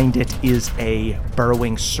behind it is a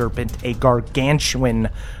burrowing serpent, a gargantuan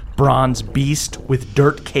bronze beast with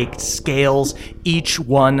dirt-caked scales, each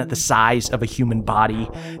one the size of a human body.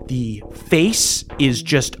 The face is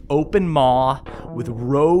just open maw with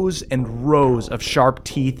rows and rows of sharp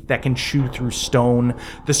teeth that can chew through stone.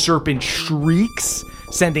 The serpent shrieks,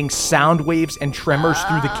 sending sound waves and tremors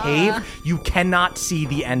through the cave. You cannot see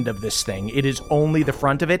the end of this thing. It is only the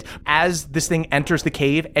front of it. As this thing enters the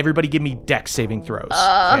cave, everybody give me dex saving throws.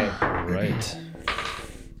 Okay. Right.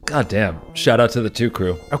 God damn. Shout out to the 2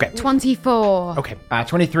 crew. Okay. 24. Okay.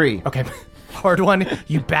 23. Okay. Hard one.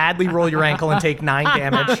 You badly roll your ankle and take 9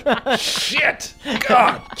 damage. Shit!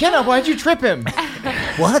 God! Kenna, why'd you trip him?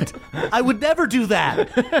 What? I would never do that.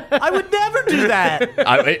 I would never do that.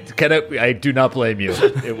 I do not blame you.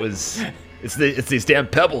 It's these damn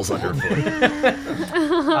pebbles underfoot.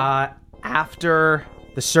 After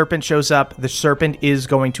the serpent shows up, the serpent is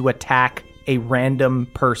going to attack a random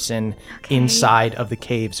person inside of the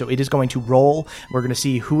cave. So it is going to roll. We're going to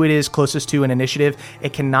see who it is closest to an initiative.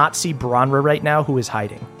 It cannot see Bronra right now, who is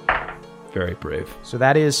hiding. Very brave. So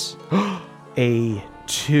that is a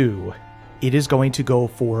 2. It is going to go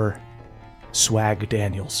for Swag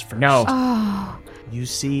Daniels first. No. You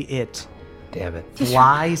see it Damn it.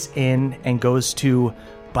 flies in and goes to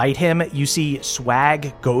bite him. You see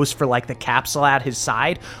Swag goes for like the capsule at his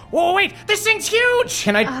side. Whoa, wait, this thing's huge!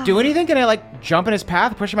 Can I do anything? Can I like jump in his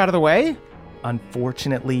path, push him out of the way?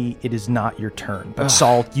 Unfortunately, it is not your turn. But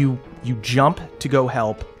Saul, you jump to go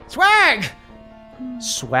help. Swag!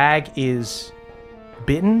 Swag is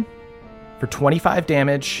bitten for 25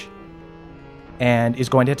 damage and is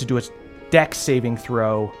going to have to do a dex saving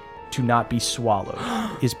throw to not be swallowed.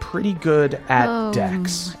 Is pretty good at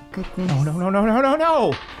dex. Goodness.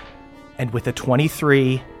 No. And with a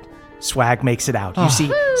 23, Swag makes it out. You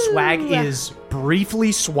see, Swag is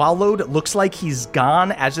briefly swallowed. It looks like he's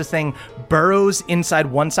gone as this thing burrows inside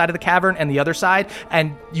one side of the cavern and the other side.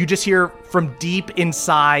 And you just hear from deep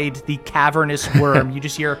inside the cavernous worm, you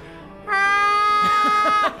just hear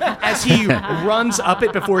as he runs up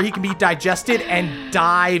it before he can be digested and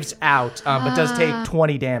dives out, but does take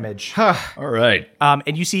 20 damage. All right.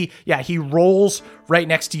 And you see, he rolls right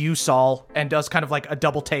next to you, Saul, and does kind of like a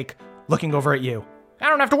double take looking over at you. I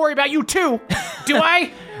don't have to worry about you too, do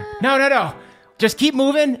I? No. Just keep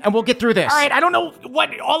moving and we'll get through this. All right, I don't know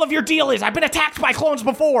what all of your deal is. I've been attacked by clones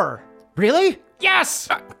before. Really? Yes.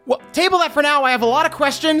 Well, table that for now. I have a lot of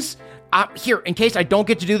questions. Here, in case I don't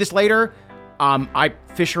get to do this later, I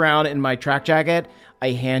fish around in my track jacket.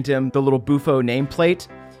 I hand him the little Bufo nameplate.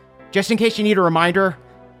 Just in case you need a reminder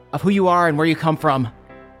of who you are and where you come from.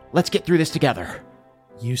 Let's get through this together.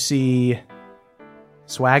 You see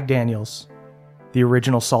Swag Daniels, the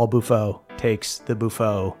original Saul Bufo, takes the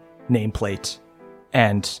Bufo nameplate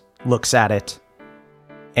and looks at it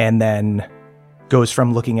and then goes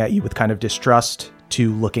from looking at you with kind of distrust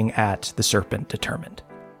to looking at the serpent determined.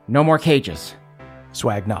 No more cages.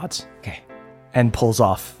 Swag nods. Okay. And pulls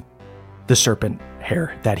off the serpent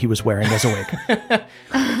hair that he was wearing as a wig.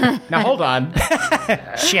 Now hold on.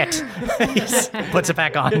 Shit. He puts it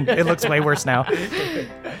back on. It looks way worse now.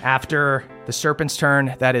 After the serpent's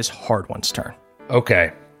turn, that is Hard One's turn.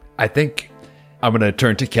 Okay. I think I'm going to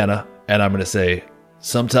turn to Kenna and I'm going to say,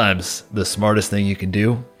 sometimes the smartest thing you can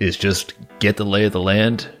do is just get the lay of the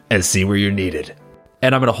land and see where you're needed.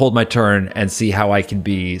 And I'm going to hold my turn and see how I can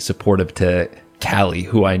be supportive to Callie,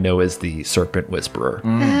 who I know is the Serpent Whisperer.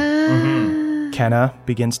 Mm-hmm. Kenna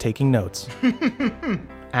begins taking notes.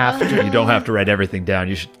 After you don't have to write everything down.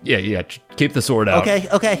 You should, Callie, keep the sword out.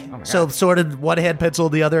 Okay. So sword in one hand, pencil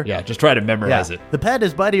in the other. Yeah, just try to memorize it. The pen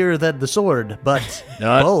is mightier than the sword, but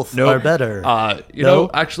both No. are better. You know,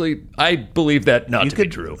 actually, I believe that not to be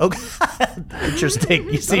true. Okay. Interesting.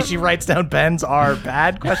 You see, she writes down pens are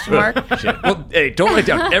bad? Question mark. Shit. Well, hey, don't write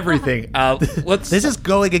down everything. This is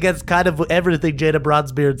going against kind of everything Jada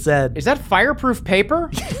Bronzebeard said. Is that fireproof paper?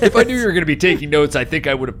 If I knew you were going to be taking notes, I think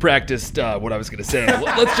I would have practiced what I was going to say.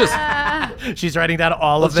 Let's just She's writing down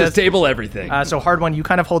all of let's this. just table everything. So hard one, you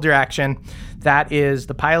kind of hold your action. That is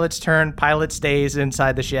the pilot's turn. Pilot stays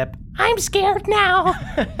inside the ship. I'm scared now.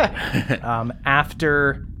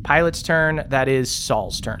 After pilot's turn, that is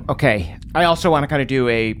Saul's turn. Okay. I also want to kind of do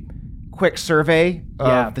a quick survey of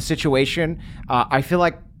Yeah. the situation. I feel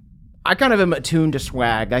like I kind of am attuned to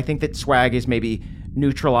Swag. I think that Swag is maybe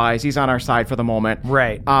neutralized. He's on our side for the moment.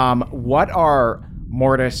 Right. What are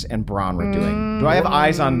Mortis and Bronra doing? Do I have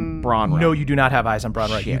eyes on Bronra? No, you do not have eyes on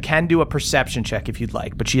Bronra. You can do a perception check if you'd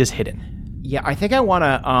like, but she is hidden. Yeah, I think I want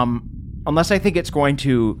to, unless I think it's going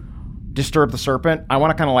to disturb the serpent, I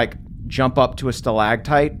want to kind of like jump up to a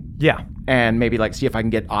stalactite. Yeah. And maybe like see if I can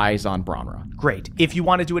get eyes on Bronra. Great. If you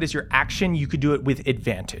want to do it as your action, you could do it with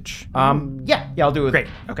advantage. Yeah, I'll do it. Great.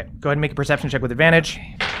 Okay. Go ahead and make a perception check with advantage.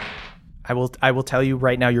 I will tell you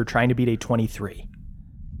right now you're trying to beat a 23.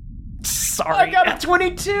 Sorry. I got a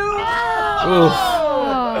 22.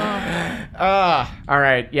 All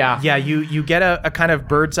right. Yeah. Yeah, you get a kind of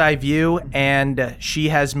bird's eye view, and she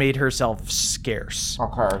has made herself scarce.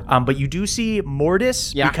 Okay. But you do see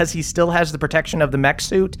Mortis, Yeah. because he still has the protection of the mech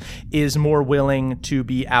suit, is more willing to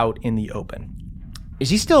be out in the open. Is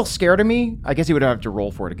he still scared of me? I guess he would have to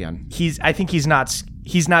roll for it again. I think he's not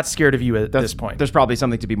scared of you at this point. There's probably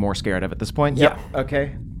something to be more scared of at this point. Yep.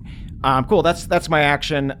 Okay. Cool. That's my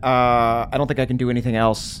action. I don't think I can do anything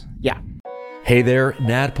else. Yeah. Hey there,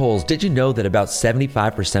 Nadpoles. Did you know that about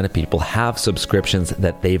 75% of people have subscriptions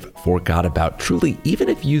that they've forgot about? Truly, even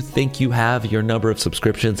if you think you have your number of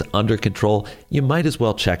subscriptions under control, you might as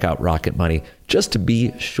well check out Rocket Money just to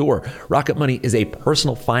be sure. Rocket Money is a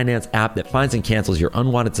personal finance app that finds and cancels your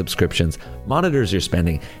unwanted subscriptions, monitors your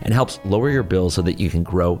spending, and helps lower your bills so that you can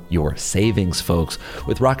grow your savings, folks.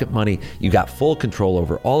 With Rocket Money, you got full control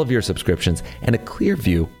over all of your subscriptions and a clear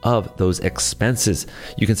view of those expenses.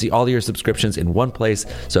 You can see all of your subscriptions in one place,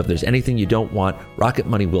 so if there's anything you don't want, Rocket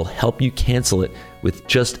Money will help you cancel it with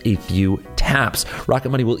just a few taps. Rocket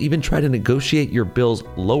Money will even try to negotiate your bills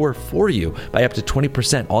lower for you by up to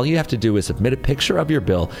 20%. All you have to do is submit a picture of your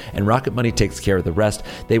bill, and Rocket Money takes care of the rest.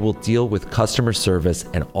 They will deal with customer service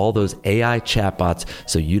and all those AI chatbots,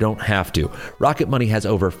 so you don't have to. Rocket Money has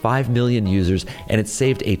over 5 million users, and it's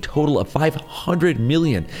saved a total of 500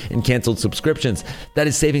 million in canceled subscriptions. That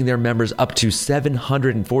is saving their members up to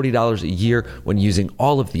 $740 a year when using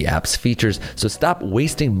all of the app's features. So stop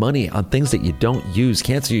wasting money on things that you don't use.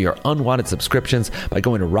 Cancel your unwanted subscriptions by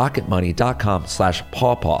going to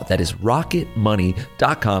rocketmoney.com/pawpaw. That is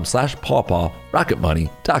rocketmoney.com/pawpaw.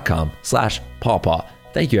 rocketmoney.com/pawpaw.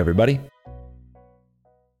 Thank you, everybody.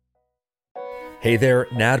 Hey there,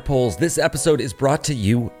 Nadpoles. This episode is brought to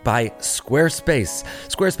you by Squarespace.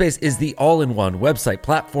 Squarespace is the all-in-one website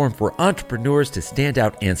platform for entrepreneurs to stand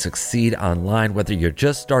out and succeed online. Whether you're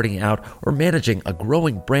just starting out or managing a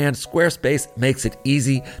growing brand, Squarespace makes it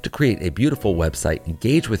easy to create a beautiful website,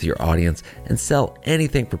 engage with your audience, and sell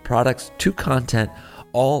anything from products to content,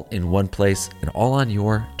 all in one place and all on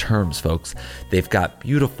your terms, folks. They've got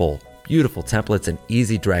beautiful templates and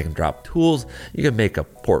easy drag and drop tools. You can make a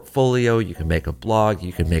portfolio, you can make a blog,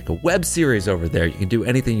 you can make a web series over there. You can do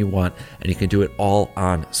anything you want, and you can do it all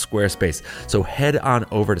on Squarespace. So head on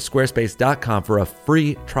over to squarespace.com for a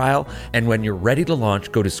free trial. And when you're ready to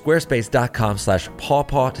launch, go to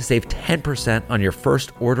squarespace.com/pawpaw to save 10% on your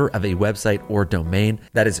first order of a website or domain.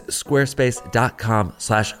 That is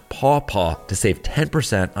squarespace.com/pawpaw to save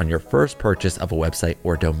 10% on your first purchase of a website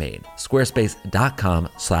or domain.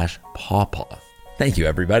 Squarespace.com/pawpaw. Thank you,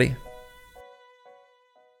 everybody.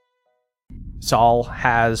 Saul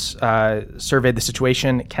has surveyed the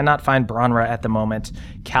situation, cannot find Bronra at the moment.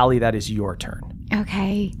 Callie, that is your turn.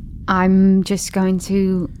 Okay. I'm just going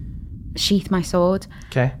to sheath my sword.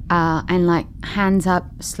 Okay. And like hands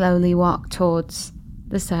up, slowly walk towards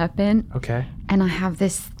the serpent. Okay. And I have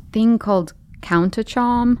this thing called counter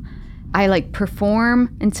charm. I like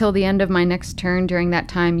perform until the end of my next turn. During that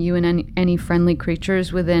time, you and any friendly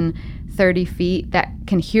creatures within 30 feet that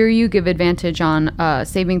can hear you give advantage on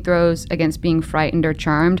saving throws against being frightened or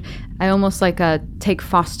charmed. I almost like take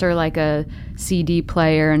Foster like a CD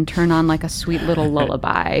player and turn on like a sweet little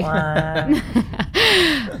lullaby.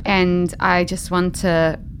 And I just want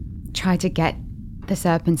to try to get the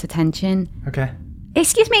serpent's attention. Okay.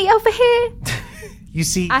 Excuse me, over here. You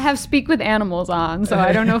see, I have speak with animals on, so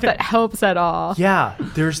I don't know if that helps at all. yeah,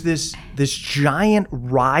 there's this giant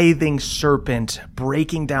writhing serpent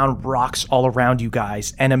breaking down rocks all around you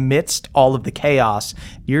guys. And amidst all of the chaos,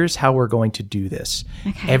 here's how we're going to do this.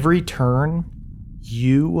 Okay. Every turn,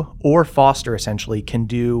 you or Foster essentially can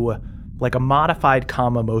do like a modified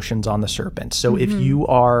calm emotions on the serpent. So if you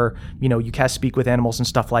are, you cast speak with animals and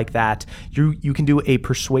stuff like that, you can do a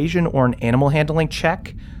persuasion or an animal handling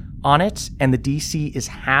check on it, and the DC is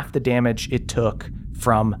half the damage it took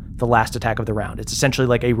from the last attack of the round. It's essentially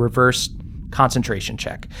like a reverse concentration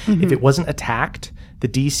check. If it wasn't attacked, the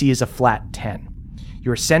DC is a flat 10.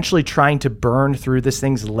 You're essentially trying to burn through this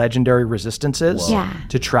thing's legendary resistances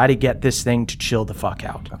to try to get this thing to chill the fuck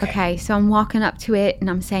out. Okay, so I'm walking up to it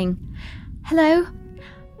and I'm saying, hello,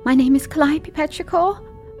 my name is Calliope Petrichor.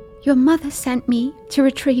 Your mother sent me to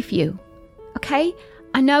retrieve you. Okay?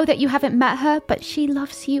 I know that you haven't met her, but she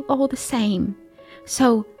loves you all the same.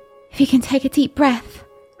 So, if you can take a deep breath,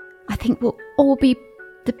 I think we'll all be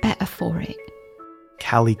the better for it.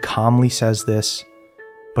 Callie calmly says this,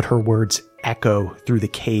 but her words echo through the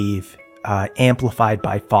cave, amplified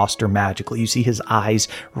by Foster magically. You see his eyes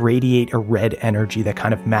radiate a red energy that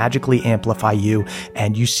kind of magically amplify you,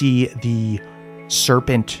 and you see the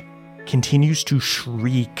serpent continues to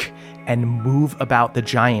shriek and move about the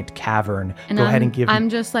giant cavern. And Go ahead and give I'm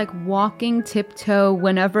just like walking tiptoe.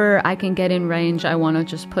 Whenever I can get in range, I want to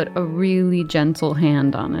just put a really gentle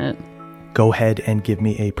hand on it. Go ahead and give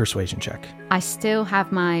me a persuasion check. I still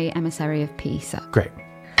have my Emissary of Peace up. Great.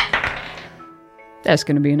 That's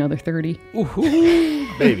going to be another 30.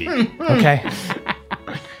 Baby. Okay.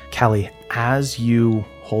 Callie, as you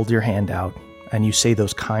hold your hand out and you say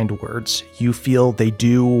those kind words, you feel they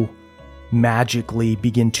do magically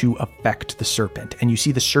begin to affect the serpent. And you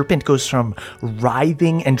see the serpent goes from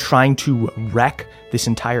writhing and trying to wreck this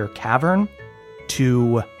entire cavern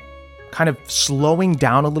to kind of slowing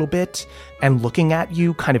down a little bit and looking at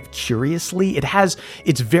you kind of curiously.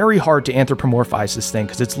 It's very hard to anthropomorphize this thing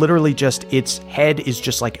because it's literally just, its head is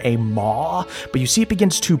just like a maw, but you see it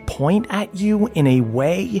begins to point at you in a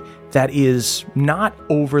way that is not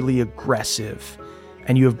overly aggressive,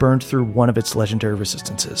 and you have burned through one of its legendary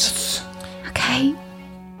resistances. Okay.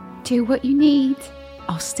 Do what you need.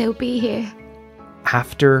 I'll still be here.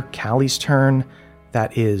 After Callie's turn,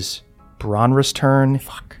 that is Bronra's turn.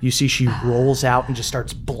 You see she rolls out and just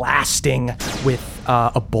starts blasting with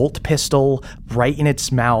a bolt pistol right in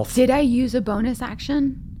its mouth. Did I use a bonus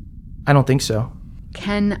action? I don't think so.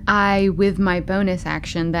 Can I, with my bonus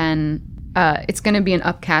action, then... it's going to be an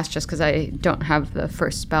upcast just because I don't have the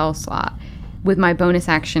first spell slot. With my bonus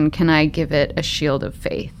action, can I give it a Shield of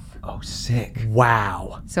Faith? Oh, sick.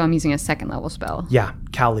 Wow. So I'm using a second level spell. Yeah,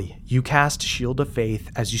 Callie, you cast Shield of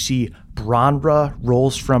Faith as you see Bronra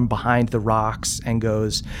rolls from behind the rocks and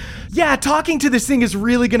goes, yeah, talking to this thing is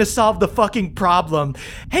really going to solve the fucking problem.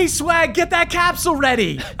 Hey, Swag, get that capsule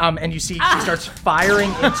ready. And you see she starts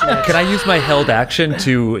firing into it. Can I use my held action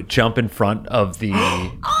to jump in front of the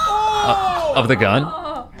of the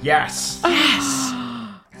gun? Yes.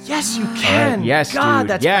 Yes, you can. right, yes, God, dude,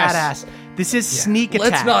 that's yes. badass. This is sneak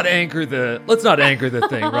attack. Let's not anchor the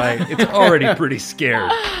thing, right? It's already pretty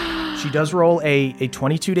scared. She does roll a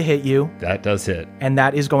 22 to hit you, That does hit. and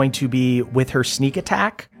that is going to be with her sneak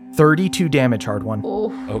attack, 32 damage, hard one.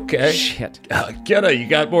 Okay. Shit. Kenna, you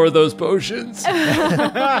got more of those potions?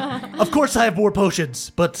 Of course I have more potions,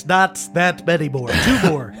 but not that many more. 2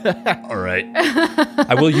 more. All right.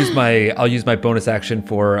 I'll use my bonus action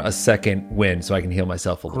for a second win so I can heal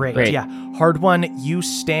myself a little Great. bit. Yeah. Hard one, you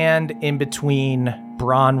stand in between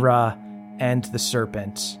Bronra and the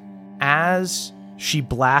serpent. As she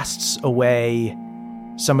blasts away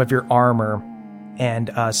some of your armor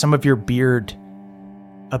and some of your beard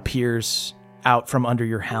appears out from under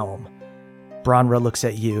your helm, Bronra looks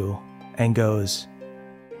at you and goes,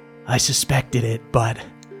 I suspected it, but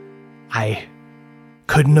I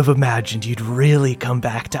couldn't have imagined you'd really come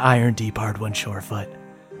back to Irondeep, Hard-One Shorefoot.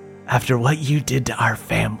 After what you did to our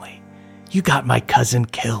family, you got my cousin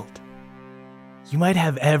killed. You might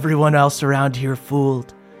have everyone else around here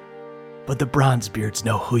fooled, but the Bronzebeards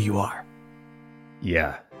know who you are.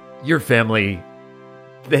 Yeah. Your family,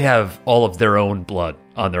 they have all of their own blood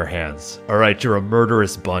on their hands. All right, you're a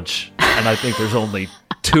murderous bunch, and I think there's only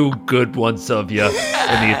 2 good ones of you in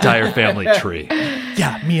the entire family tree.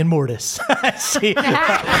 Yeah, me and Mortis. She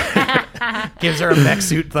gives her a mech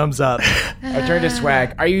suit thumbs up. I turn to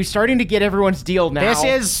Swag. Are you starting to get everyone's deal now? This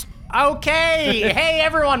is okay. Hey,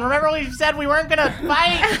 everyone. Remember we said we weren't going to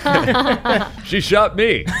fight? She shot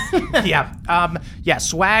me. Yeah.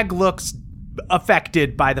 Swag looks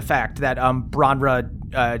affected by the fact that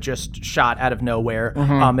Bronra just shot out of nowhere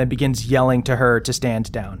and begins yelling to her to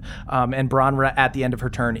stand down. And Bronra, at the end of her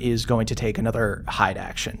turn, is going to take another hide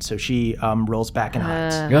action. So she rolls back and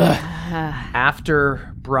hides.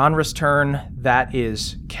 After Bronra's turn, that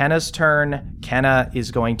is Kenna's turn. Kenna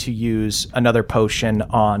is going to use another potion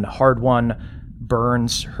on Hard One,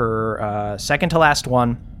 burns her second to last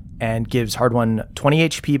one, and gives Hard One 20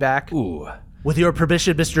 HP back. Ooh. With your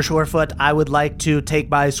permission, Mr. Shorefoot, I would like to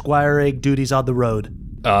take my squiring duties on the road.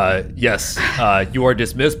 Yes, you are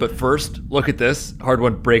dismissed, but first, look at this. Hard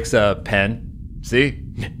One breaks a pen. See?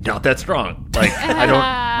 Not that strong. Like, I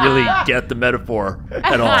don't really get the metaphor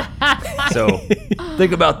at all. So,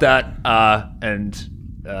 think about that,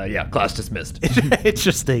 yeah, class dismissed.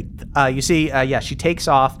 Interesting. You see, she takes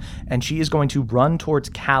off, and she is going to run towards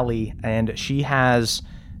Callie, and she has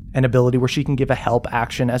an ability where she can give a help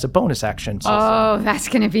action as a bonus action. Oh, that's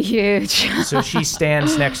going to be huge. So she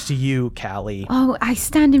stands next to you, Callie. Oh, I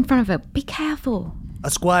stand in front of her. Be careful.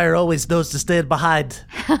 A squire always knows to stand behind.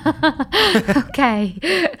 Okay.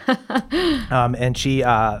 And she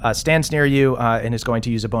stands near you and is going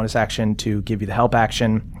to use a bonus action to give you the help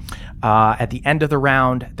action. At the end of the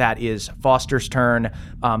round, that is Foster's turn,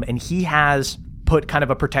 and he has put kind of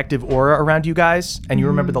a protective aura around you guys, and you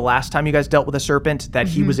remember the last time you guys dealt with a serpent that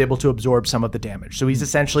he was able to absorb some of the damage. So he's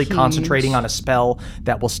essentially concentrating on a spell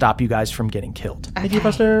that will stop you guys from getting killed. Thank you,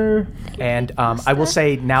 Foster. And I will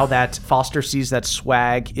say now that Foster sees that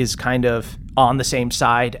Swag is kind of on the same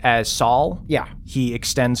side as Saul, he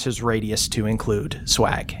extends his radius to include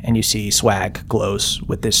Swag, and you see Swag glows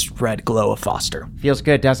with this red glow of Foster. Feels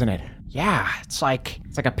good, doesn't it? Yeah, it's like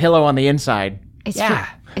a pillow on the inside.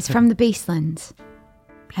 It's from the Beastlands.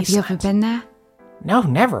 Have you ever been there? No,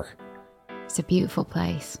 never. It's a beautiful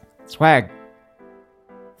place. Swag.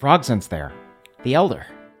 Frogson's there. The Elder.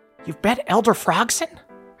 You've met Elder Frogson?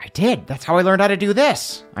 I did. That's how I learned how to do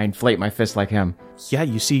this. I inflate my fist like him. Yeah,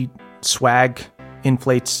 you see Swag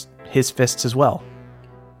inflates his fists as well.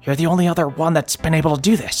 You're the only other one that's been able to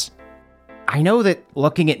do this. I know that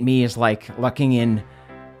looking at me is like looking in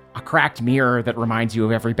a cracked mirror that reminds you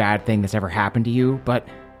of every bad thing that's ever happened to you, but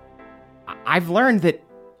I've learned that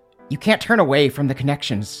you can't turn away from the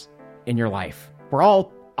connections in your life. We're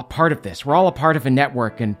all a part of this. We're all a part of a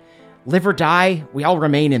network, and live or die, we all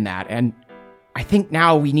remain in that. And I think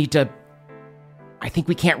now we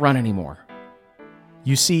can't run anymore.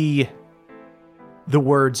 You see the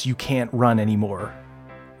words "you can't run anymore"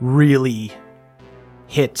 really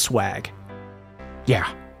hit Swag. Yeah.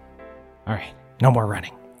 All right. No more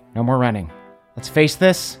running. No more running. Let's face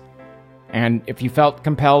this. And if you felt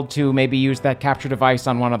compelled to maybe use that capture device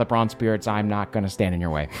on one of the bronze spirits, I'm not going to stand in your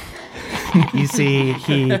way. You see,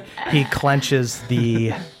 he clenches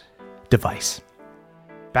the device.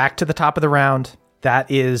 Back to the top of the round. That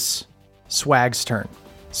is Swag's turn.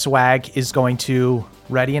 Swag is going to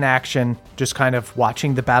ready in action, just kind of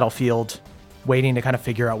watching the battlefield, waiting to kind of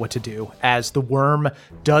figure out what to do. As the worm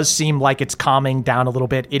does seem like it's calming down a little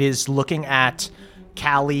bit, it is looking at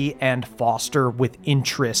Callie and Foster with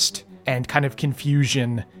interest and kind of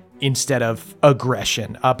confusion instead of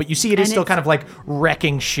aggression. But you see it is still kind of like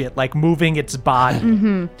wrecking shit, like moving its body.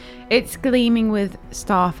 Mm-hmm. It's gleaming with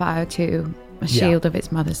starfire too, a shield of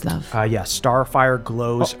its mother's love. Starfire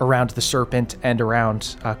glows around the serpent and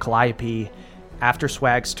around Calliope. After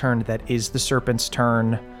Swag's turn, that is the serpent's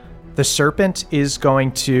turn. The serpent is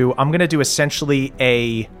going to... I'm going to do essentially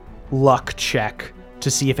a luck check to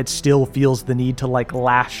see if it still feels the need to like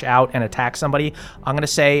lash out and attack somebody. I'm going to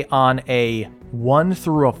say on a 1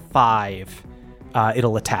 through a 5,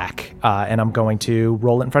 it'll attack. And I'm going to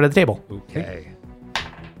roll it in front of the table. Okay.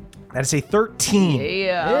 That is a 13.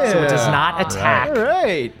 Yeah. So it does not attack. All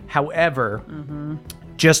right. However,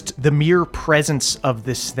 just the mere presence of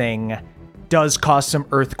this thing does cause some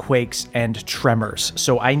earthquakes and tremors.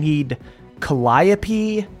 So I need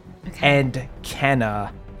Calliope and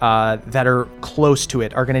Kenna that are close to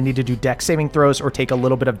it are going to need to do dex saving throws or take a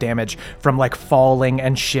little bit of damage from like falling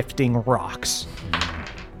and shifting rocks.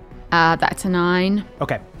 That's a 9.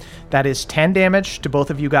 Okay. That is 10 damage to both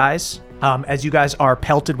of you guys. As you guys are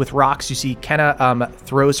pelted with rocks, you see Kenna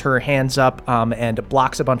throws her hands up and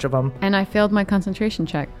blocks a bunch of them. And I failed my concentration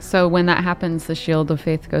check. So when that happens, the Shield of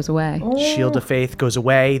Faith goes away. Shield of Faith goes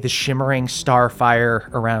away. The shimmering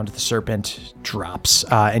starfire around the serpent drops.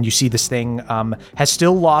 And you see this thing has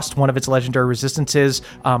still lost one of its legendary resistances,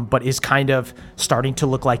 but is kind of starting to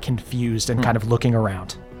look like confused and kind of looking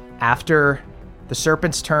around. After the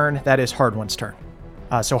serpent's turn, that is Hard One's turn.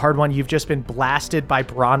 So Hard One, you've just been blasted by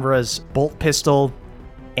Bronra's bolt pistol,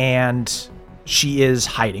 and she is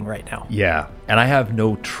hiding right now. Yeah, and I have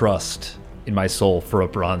no trust in my soul for a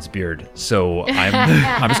bronze beard. So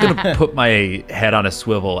I'm just going to put my head on a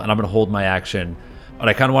swivel and I'm going to hold my action. But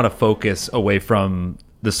I kind of want to focus away from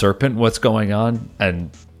the serpent, what's going on, and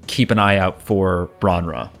keep an eye out for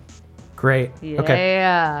Bronra. Great. Yeah.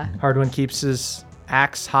 Okay. Hardwin keeps his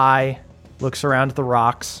axe high, looks around at the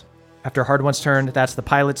rocks. After Hardwin's turn, that's the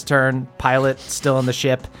pilot's turn. Pilot still in the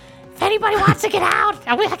ship. If anybody wants to get out,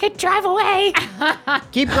 I could drive away.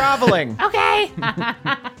 Keep groveling. Okay.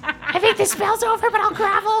 I think this spell's over, but I'll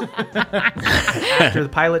gravel. After the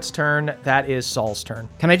pilot's turn, that is Saul's turn.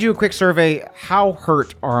 Can I do a quick survey? How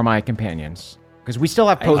hurt are my companions? Because we still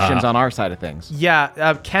have potions on our side of things.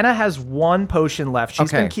 Yeah, Kenna has 1 potion left. She's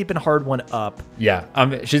Okay. been keeping Hardwin up. Yeah,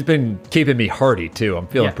 she's been keeping me hearty too. I'm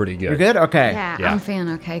feeling pretty good. You're good? Okay. Yeah, Yeah. I'm feeling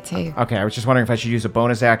okay too. Okay, I was just wondering if I should use a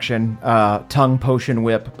bonus action, tongue potion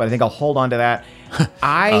whip, but I think I'll hold on to that.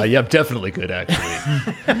 Yeah, I'm definitely good, actually.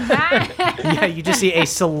 Yeah, you just see a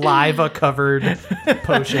saliva-covered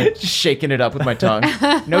potion. Just shaking it up with my tongue.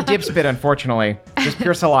 No dip spit, unfortunately. Just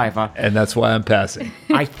pure saliva. And that's why I'm passing.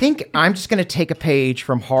 I think I'm just going to take a page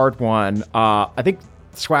from Hard One. I think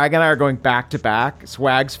Swag and I are going back to back.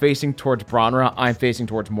 Swag's facing towards Bronra. I'm facing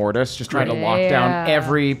towards Mortis, just trying to lock down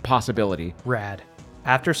every possibility. Rad.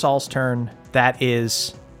 After Saul's turn, that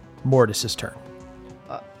is Mortis's turn.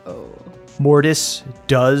 Mortis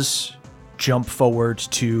does jump forward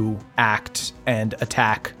to act and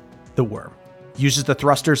attack the worm. Uses the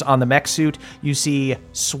thrusters on the mech suit. You see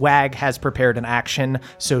Swag has prepared an action.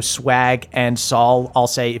 So Swag and Saul, I'll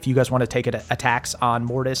say, if you guys want to take attacks on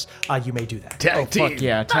Mortis, you may do that. Tag team. Fuck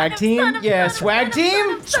yeah. Tag team? Yeah. Swag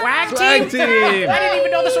team? Swag team? Tag team. I didn't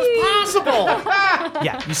even know this was possible.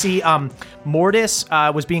 Yeah, you see Mortis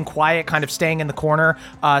was being quiet, kind of staying in the corner,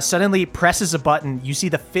 suddenly presses a button. You see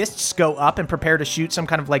the fists go up and prepare to shoot some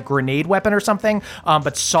kind of like grenade weapon or something,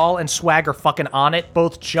 but Saul and Swag are fucking on it.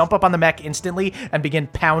 Both jump up on the mech instantly and begin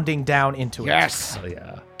pounding down into it. Yes. Oh,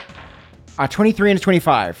 yeah. 23 and a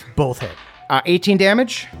 25. Both hit. 18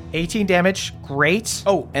 damage. 18 damage, great.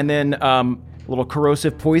 Oh, and then a little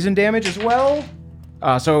corrosive poison damage as well.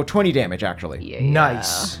 So 20 damage, actually.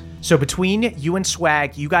 Nice. So between you and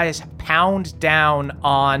Swag, you guys pound down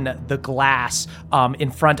on the glass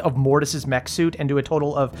in front of Mortis's mech suit and do a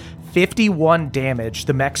total of 51 damage.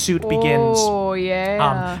 The mech suit begins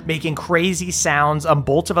making crazy sounds,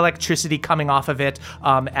 bolts of electricity coming off of it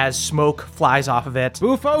as smoke flies off of it.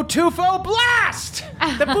 Bufo Tufo Blast!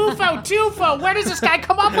 The Bufo Tufo. Where does this guy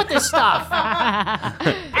come up with this stuff?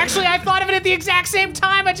 Actually, I thought of it at the exact same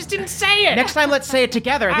time. I just didn't say it. Next time, let's say it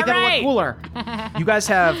together. I think that'll right. look cooler. You guys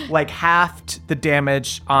have like halved the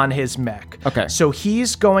damage on his mech. Okay. So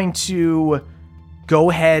he's going to go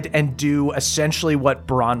ahead and do essentially what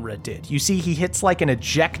Bronra did. You see, he hits like an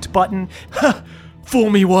eject button. Fool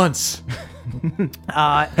me once.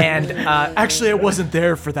 Actually, I wasn't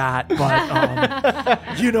there for that,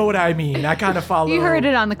 but you know what I mean. I kind of follow. You heard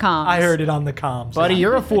it on the comms. I heard it on the comms. Buddy,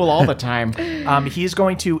 you're a fool all the time. He's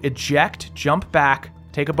going to eject, jump back,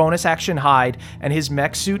 take a bonus action hide, and his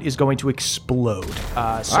mech suit is going to explode.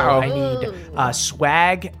 So I need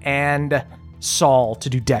Swag and Saul to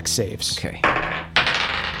do dex saves. Okay.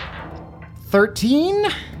 13?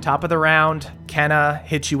 Top of the round, Kenna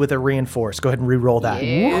hits you with a reinforce. Go ahead and re-roll that.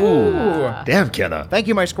 Ooh. Damn, Kenna. Thank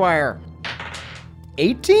you, my squire.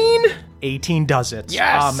 18? 18 does it.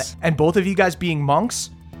 Yes! And both of you guys being monks,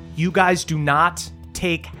 you guys do not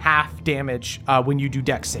take half damage when you do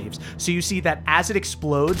dex saves. So you see that as it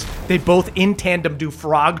explodes, they both in tandem do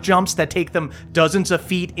frog jumps that take them dozens of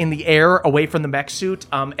feet in the air away from the mech suit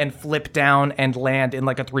and flip down and land in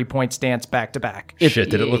like a 3-point stance back to back. Shit,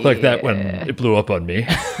 did it look like that when it blew up on me?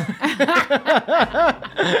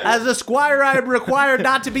 As a squire, I am required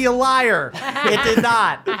not to be a liar. It did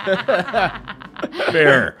not.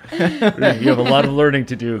 Fair. You have a lot of learning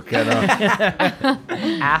to do, Kenna.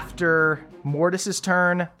 After Mortis's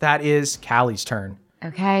turn, that is Callie's turn.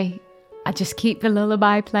 Okay. I just keep the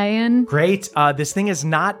lullaby playing. Great. This thing has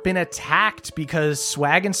not been attacked because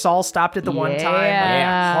Swag and Saul stopped it the one time.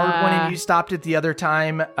 Hard One and you stopped it the other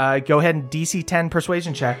time. Go ahead and DC 10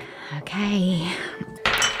 persuasion check. Okay.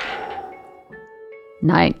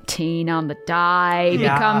 19 on the die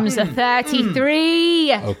becomes a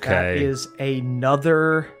 33. Okay. That is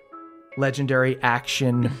another legendary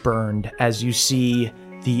action burned as you see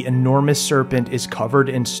the enormous serpent is covered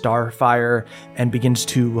in starfire and begins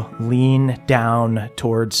to lean down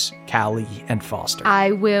towards Callie and Foster.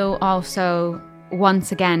 I will also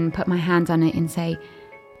once again put my hands on it and say,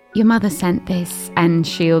 your mother sent this, and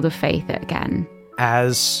Shield of Faith it again.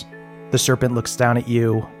 As the serpent looks down at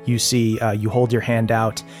you, you see you hold your hand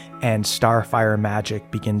out and starfire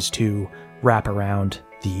magic begins to wrap around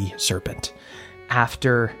the serpent.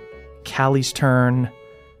 After Callie's turn,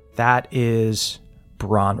 that is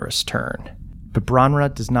Bronra's turn. But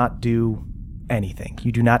Bronra does not do anything.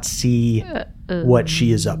 You do not see what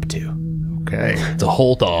she is up to. Okay. It's a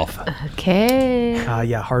hold off. Okay.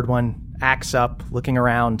 Hard One acts up, looking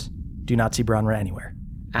around. Do not see Bronra anywhere.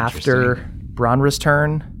 After Bronra's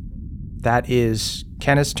turn, that is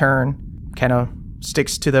Kenna's turn. Kenna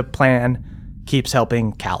sticks to the plan, keeps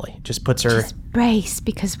helping Callie. Just puts her... Just brace,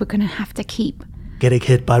 because we're going to have to keep... Getting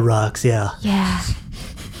hit by rocks, yeah. Yeah.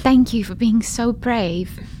 Thank you for being so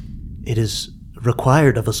brave. It is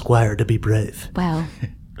required of a squire to be brave. Well,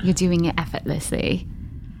 you're doing it effortlessly.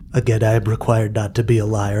 Again, I am required not to be a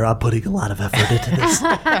liar. I'm putting a lot of effort into this.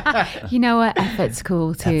 You know what? Effort's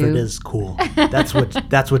cool, too. Effort is cool. That's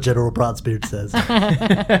what General Bronzebeard says.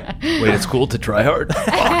 Wait, it's cool to try hard?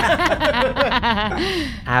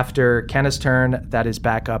 After Kenna's turn, that is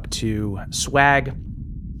back up to Swag.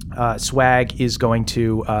 Swag is going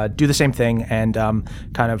to do the same thing and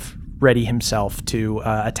kind of ready himself to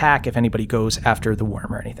attack if anybody goes after the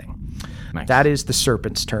worm or anything. Nice. That is the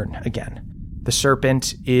serpent's turn again. The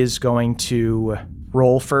serpent is going to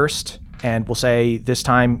roll first, and we'll say this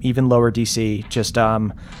time even lower DC. Just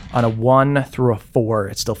on a 1 through a 4,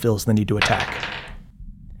 it still feels the need to attack.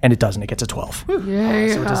 And it doesn't. It gets a 12. So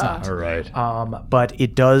it does not. All right. But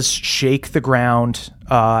it does shake the ground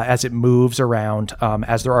as it moves around,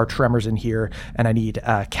 as there are tremors in here. And I need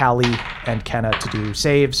Callie and Kenna to do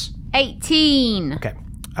saves. 18. Okay.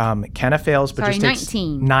 Kenna fails, but just takes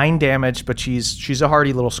 19. 9 damage. But she's a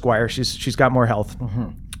hardy little squire. She's got more health.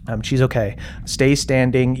 Mm-hmm. She's okay. Stay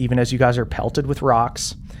standing, even as you guys are pelted with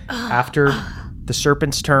rocks. After the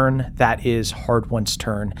serpent's turn, that is Hard One's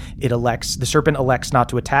turn. The serpent elects not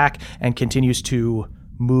to attack and continues to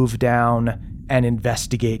move down and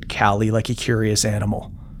investigate Callie like a curious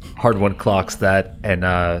animal. Hard One clocks that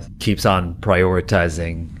and keeps on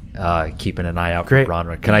prioritizing, keeping an eye out for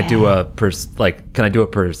Bronra. Can I do a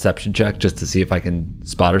perception check just to see if I can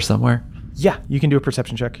spot her somewhere? Yeah, you can do a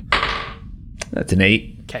perception check. That's an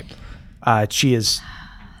 8. Okay.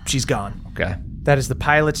 She's gone. Okay. That is the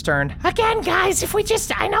pilot's turn. Again, guys,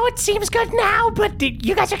 I know it seems good now, but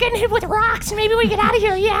you guys are getting hit with rocks. Maybe we get out of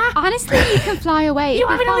here, yeah? Honestly, you can fly away. You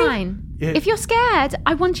It'll be want me to fine. If you're scared,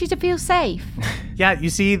 I want you to feel safe. Yeah, you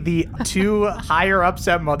see the 2 higher ups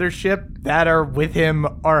at Mothership that are with him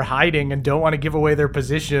are hiding and don't want to give away their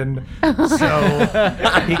position. So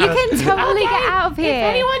You can totally get out of here. If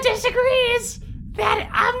anyone disagrees, that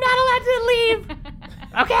I'm not allowed to leave.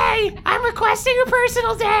 Okay, I'm requesting a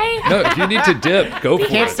personal day. No, if you need to dip, go for it.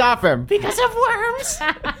 Can't stop him. Because of worms.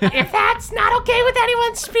 If that's not okay with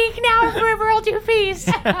anyone, speak now or forever hold your peace.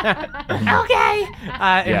 Okay.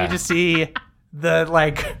 And you just see the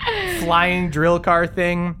flying drill car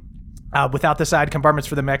thing without the side compartments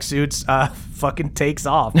for the mech suits fucking takes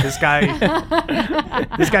off. This guy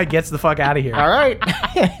gets the fuck out of here. All right.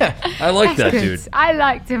 I like that dude. I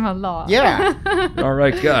liked him a lot. Yeah. All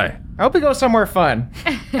right, guy. I hope we go somewhere fun.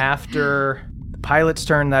 After the pilot's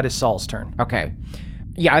turn, that is Saul's turn. Okay.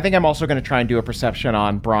 Yeah, I think I'm also going to try and do a perception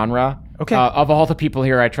on Bronra. Okay. Of all the people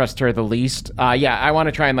here, I trust her the least. I want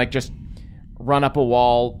to try and just run up a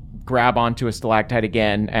wall, grab onto a stalactite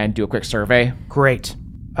again, and do a quick survey. Great.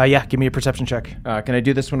 Give me a perception check. Can I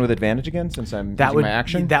do this one with advantage again since I'm using my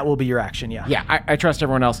action? That will be your action, yeah. Yeah, I trust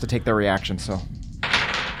everyone else to take their reaction, so...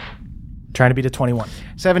 Trying to beat a 21.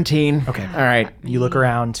 17. Okay. All right. You look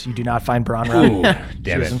around. You do not find Bronra.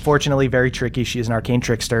 Damn She is unfortunately very tricky. She is an arcane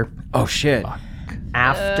trickster. Oh, shit.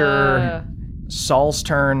 After Saul's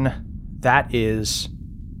turn, that is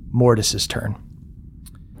Mortis's turn.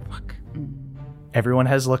 Fuck. Everyone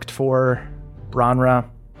has looked for Bronra,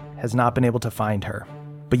 has not been able to find her.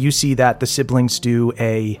 But you see that the siblings do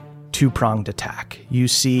a 2-pronged attack. You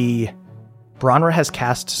see Bronra has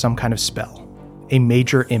cast some kind of spell, a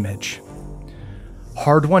major image.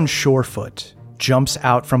 Hard One Shorefoot jumps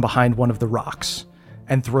out from behind one of the rocks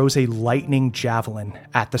and throws a lightning javelin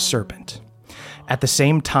at the serpent. At the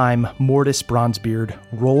same time, Mortis Bronzebeard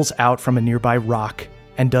rolls out from a nearby rock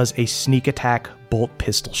and does a sneak attack bolt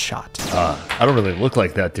pistol shot. I don't really look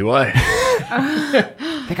like that, do I?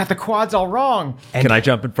 They got the quads all wrong. Can I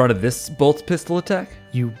jump in front of this bolt pistol attack?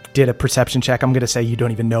 You did a perception check. I'm going to say you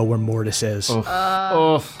don't even know where Mortis is.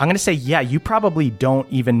 I'm going to say, you probably don't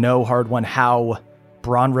even know, Hard One, how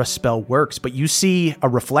Bronra's spell works, but you see a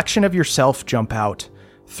reflection of yourself jump out,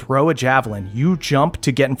 throw a javelin. You jump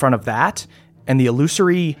to get in front of that, and the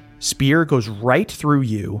illusory spear goes right through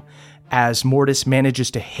you as Mortis manages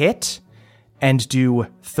to hit and do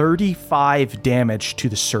 35 damage to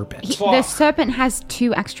the serpent. The serpent has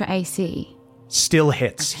 2 extra AC. still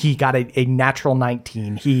hits. He got a natural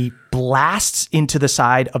 19. He blasts into the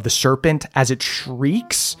side of the serpent as it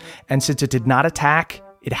shrieks, and since it did not attack,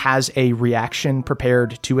 it has a reaction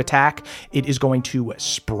prepared to attack. It is going to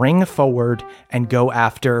spring forward and go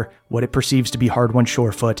after what it perceives to be Hard-One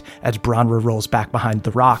Surefoot as Bronra rolls back behind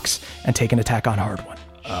the rocks and take an attack on Hard-One.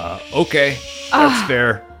 Okay. That's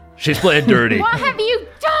fair. She's playing dirty. What have you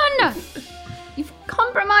done? You've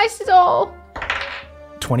compromised it all.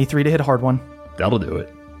 23 to hit Hard-One. That'll do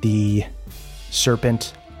it. The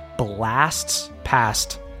serpent blasts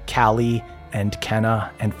past Callie and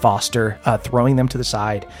Kenna and Foster, throwing them to the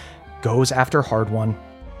side, goes after Hard-One,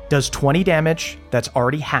 does 20 damage. That's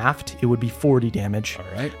already halved. It would be 40 damage. All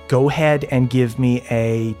right. Go ahead and give me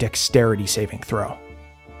a dexterity saving throw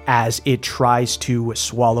as it tries to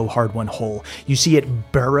swallow Hard-One whole. You see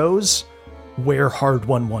it burrows where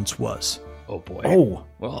Hard-One once was. Oh, boy. Oh.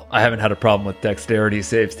 Well, I haven't had a problem with dexterity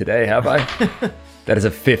saves today, have I? That is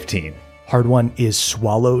a 15. Hard-One is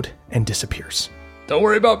swallowed and disappears. Don't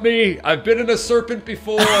worry about me. I've been in a serpent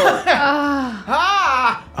before.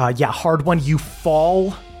 Hard-One, you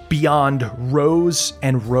fall beyond rows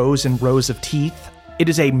and rows and rows of teeth. It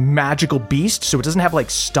is a magical beast, so it doesn't have like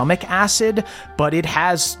stomach acid, but it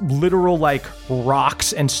has literal like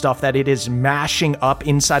rocks and stuff that it is mashing up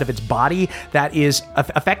inside of its body that is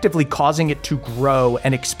effectively causing it to grow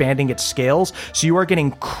and expanding its scales. So you are getting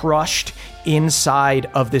crushed inside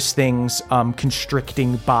of this thing's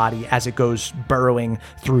constricting body as it goes burrowing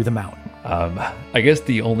through the mountain. I guess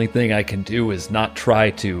the only thing I can do is not try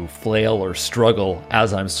to flail or struggle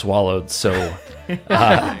as I'm swallowed, so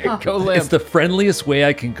Go limp. it's the friendliest way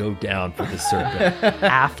I can go down for this serpent.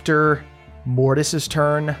 After Mortis's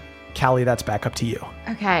turn, Callie, that's back up to you.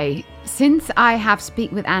 Okay, since I have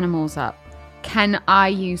Speak with Animals up, can I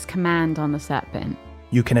use Command on the serpent?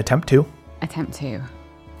 You can attempt to. Attempt to.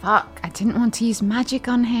 Fuck, I didn't want to use magic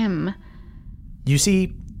on him. You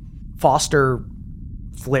see Foster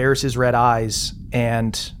flares his red eyes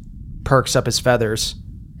and perks up his feathers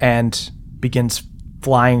and begins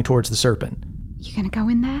flying towards the serpent. You gonna go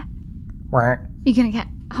in there? Wah, You gonna get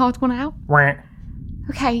Hard-One out? wah.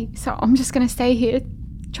 Okay, so I'm just gonna stay here,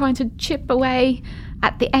 trying to chip away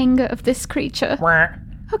at the anger of this creature. Wah,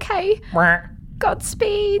 Okay, wah,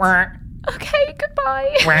 Godspeed. wah, Okay,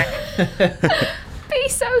 goodbye. wah. Be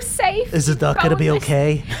so safe. Is the duck gonna be Boneless.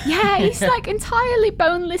 okay? Yeah, he's like entirely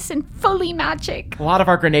boneless and fully magic. A lot of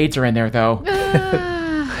our grenades are in there, though.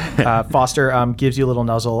 Foster gives you a little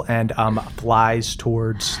nuzzle and flies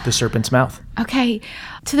towards the serpent's mouth. Okay,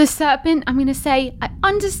 to the serpent, I'm going to say, I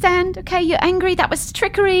understand, okay, you're angry, that was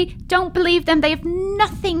trickery, don't believe them, they have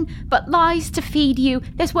nothing but lies to feed you.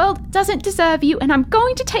 This world doesn't deserve you, and I'm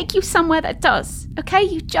going to take you somewhere that does, okay?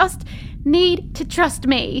 You just need to trust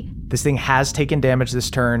me. This thing has taken damage this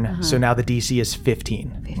turn, so now the DC is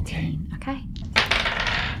 15. 15, okay.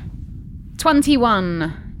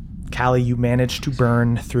 21. Callie, you managed to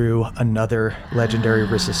burn through another legendary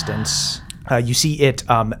resistance. You see it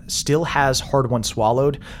still has Hard-One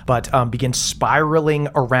swallowed, but begins spiraling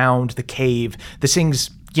around the cave. This thing's,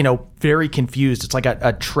 very confused. It's like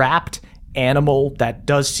a trapped animal that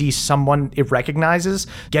does see someone it recognizes,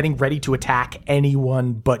 getting ready to attack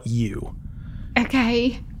anyone but you.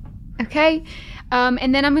 Okay.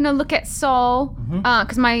 And then I'm going to look at Saul,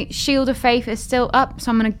 because my Shield of Faith is still up,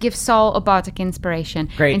 so I'm going to give Saul a Bardic Inspiration.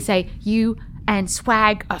 Great. And say, you and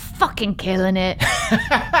Swag are fucking killing it.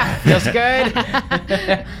 Feels good.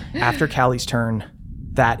 After Callie's turn,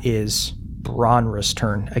 that is Bronra's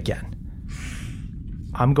turn again.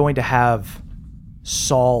 I'm going to have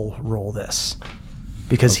Saul roll this,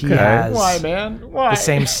 because he has Why, man? Why? the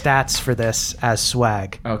same stats for this as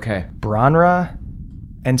Swag. Okay. Bronra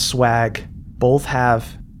and Swag both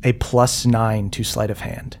have a +9 to sleight of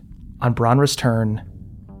hand. On Bronra's turn,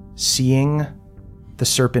 seeing the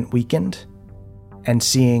serpent weakened and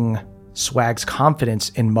seeing Swag's confidence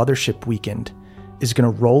in Mothership weakened, is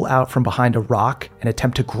going to roll out from behind a rock and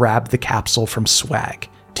attempt to grab the capsule from Swag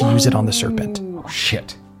to use it on the serpent. Oh,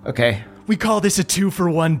 shit. Okay. We call this a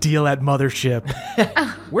 2-for-1 deal at Mothership.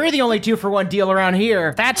 We're the only 2-for-1 deal around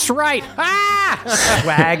here. That's right.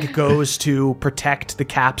 Swag goes to protect the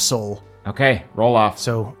capsule. Okay, roll off.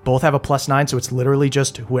 So both have a +9, so it's literally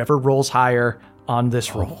just whoever rolls higher on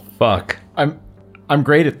this roll. Fuck. I'm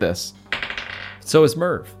great at this. So is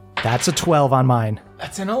Merv. That's a 12 on mine.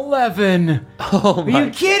 That's an 11. Oh Are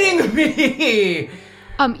you kidding me?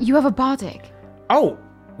 You have a Bardic. Oh,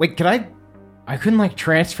 wait, could I couldn't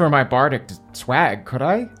transfer my Bardic to Swag, could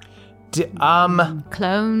I?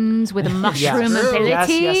 Clones with a mushroom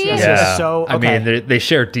ability. Yes. Yeah. So, I okay. mean, they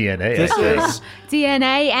share DNA. This is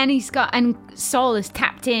DNA, and Saul is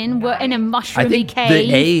tapped in. We're in a I mushroomy think cave.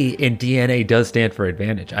 the A in DNA does stand for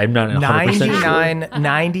advantage. I'm not 100% sure.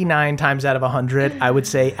 99 times out of 100, I would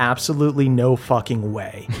say absolutely no fucking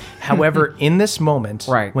way. However, in this moment,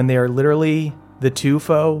 Right. when they are literally the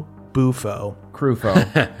Tufo, Bufo,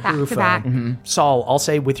 Crufo. Back to back. Saul, I'll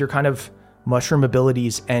say with your kind of mushroom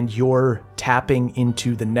abilities and your tapping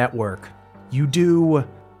into the network, you do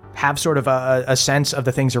have sort of a sense of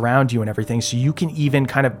the things around you and everything, so you can even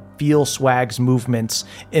kind of feel Swag's movements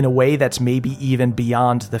in a way that's maybe even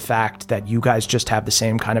beyond the fact that you guys just have the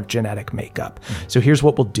same kind of genetic makeup. So here's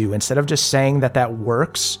what we'll do. Instead of just saying that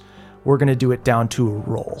works, we're going to do it down to a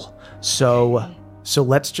roll. So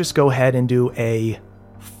let's just go ahead and do a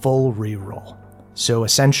full reroll. So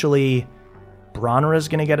essentially, Bronra's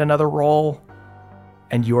going to get another roll,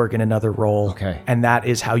 and you're going to another roll. Okay. And that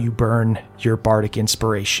is how you burn your bardic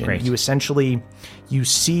inspiration. Great. You essentially, you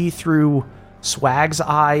see through Swag's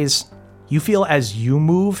eyes. You feel as you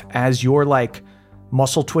move, as your like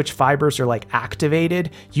muscle twitch fibers are like activated,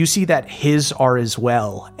 you see that his are as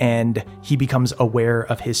well. And he becomes aware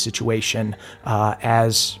of his situation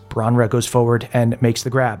as Bronra goes forward and makes the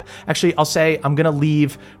grab. Actually, I'll say I'm going to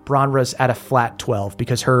leave Bronra's at a flat 12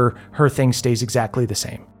 because her thing stays exactly the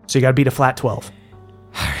same. So you got to beat a flat 12.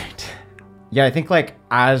 Yeah, I think like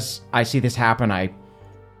as I see this happen, I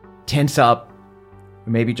tense up.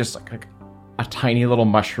 Maybe just like a tiny little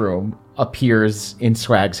mushroom appears in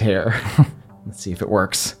Swag's hair. Let's see if it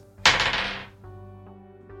works.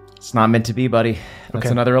 It's not meant to be, buddy. That's Okay.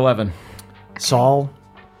 another 11. Saul,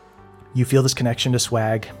 you feel this connection to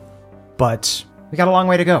Swag, but We got a long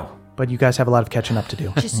way to go. you guys have a lot of catching up to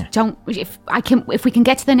do. Just don't. If we can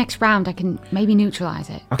get to the next round, I can maybe neutralize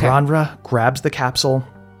it. Okay. Bronra grabs the capsule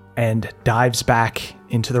and dives back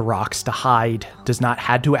into the rocks to hide. Does not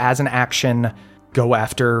had to, as an action, go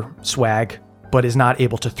after Swag, but is not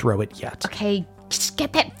able to throw it yet. Okay, just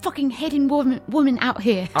get that fucking hidden woman out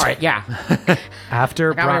here. All right, yeah.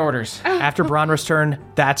 After Got my orders. After Bronra's turn,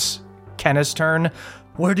 that's Kenna's turn.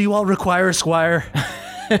 Where do you all require Squire?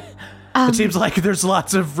 It seems like there's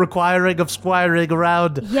lots of requiring of squiring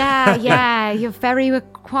around. Yeah, you're very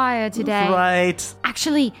required today. Right.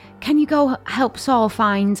 Actually, can you go help Saul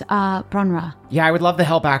find Bronra? Yeah, I would love the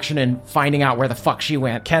help action in finding out where the fuck she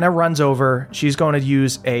went. Kenna runs over. She's going to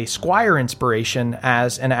use a Squire inspiration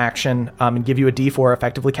as an action and give you a D4,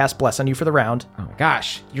 effectively cast Bless on you for the round. Oh my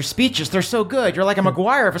gosh, your speeches, they're so good. You're like a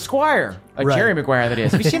Maguire of a Squire. A Right. Jerry Maguire, that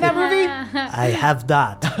is. Have you seen that movie? I have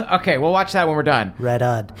not. Okay, we'll watch that when we're done. Right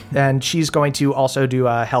on. And she's going to also do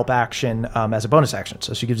a help action as a bonus action.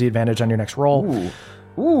 So she gives you advantage on your next roll.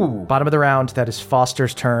 Ooh. Bottom of the round, that is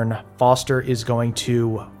Foster's turn. Foster is going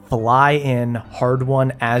to fly in, hard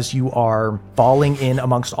one, as you are falling in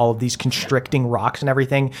amongst all of these constricting rocks and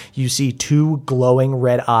everything. You see two glowing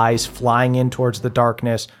red eyes flying in towards the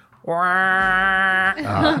darkness. The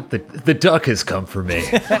duck has come for me.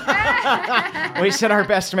 We sent our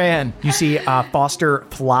best man. You see Foster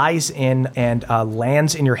flies in and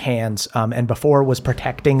lands in your hands, and before was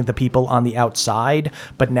protecting the people on the outside,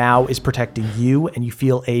 but now is protecting you, and you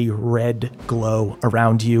feel a red glow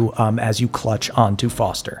around you as you clutch onto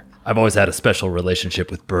Foster. I've always had a special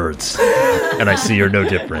relationship with birds, and I see you're no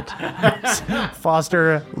different.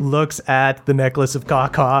 Foster looks at the necklace of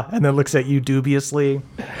Caw and then looks at you dubiously.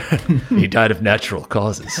 He died of natural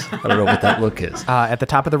causes. I don't know what that look is. At the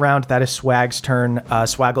top of the round, that is Swag's turn.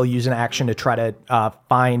 Swag will use an action to try to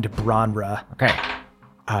find Bronra. Okay.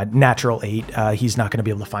 Natural 8. He's not going to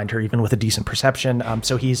be able to find her even with a decent perception.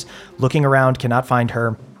 So he's looking around, cannot find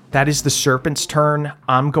her. That is the serpent's turn.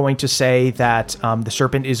 I'm going to say that the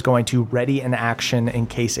serpent is going to ready an action in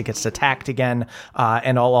case it gets attacked again.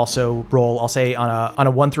 And I'll also roll, I'll say on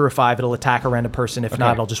a 1 through a 5, it'll attack a random person. If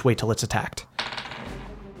not, I'll just wait till it's attacked.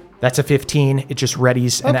 That's a 15. It just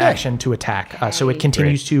readies an action to attack. So it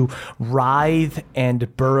continues to writhe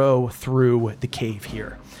and burrow through the cave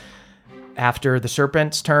here. After the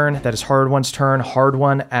serpent's turn, that is Hard One's turn. Hard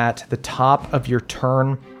One, at the top of your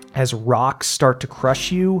turn, as rocks start to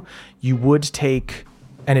crush you, you would take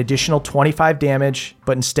an additional 25 damage,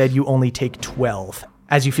 but instead you only take 12.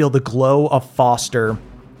 As you feel the glow of Foster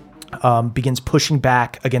begins pushing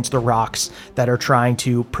back against the rocks that are trying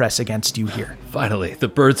to press against you here. Finally, the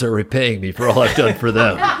birds are repaying me for all I've done for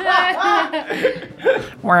them.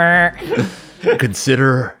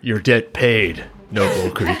 Consider your debt paid,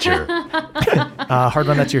 noble creature. Hard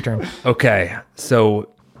One, that's your turn. Okay, so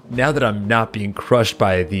Now that I'm not being crushed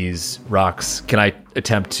by these rocks, can I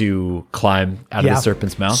attempt to climb out of the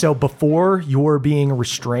serpent's mouth? So before you're being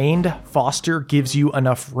restrained, Foster gives you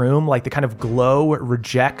enough room, like the kind of glow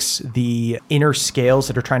rejects the inner scales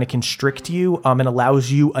that are trying to constrict you, and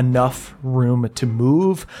allows you enough room to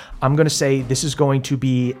move. I'm going to say this is going to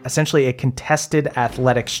be essentially a contested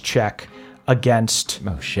athletics check against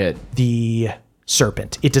the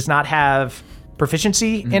serpent. It does not have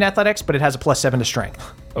proficiency in athletics, but it has a +7 to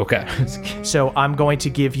strength. Okay. So I'm going to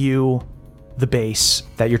give you the base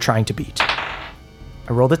that you're trying to beat. I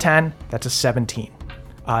rolled a 10. That's a 17.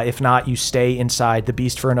 If not, you stay inside the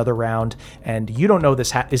beast for another round, and you don't know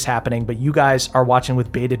this is happening, but you guys are watching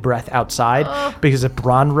with bated breath outside because if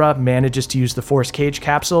Branra manages to use the force cage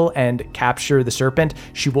capsule and capture the serpent,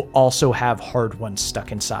 she will also have Hard One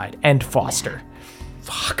stuck inside, and Foster.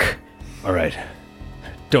 Fuck. All right.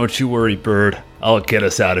 Don't you worry, Bird. I'll get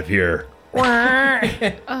us out of here.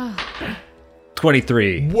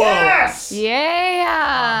 23. Yes!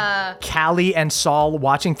 Yeah! Callie and Saul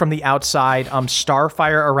watching from the outside,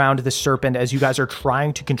 starfire around the serpent as you guys are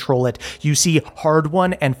trying to control it. You see Hard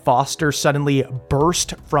One and Foster suddenly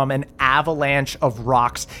burst from an avalanche of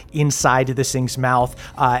rocks inside this thing's mouth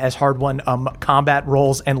as Hard One combat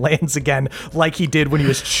rolls and lands again like he did when he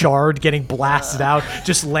was charred, getting blasted out,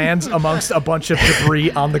 just lands amongst a bunch of debris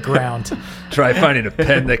on the ground. Try finding a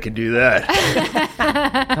pen that can do that.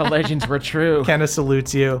 The legends were true. Kenna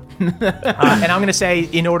salutes you. And I'm going to say,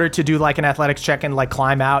 in order to do like an athletics check and like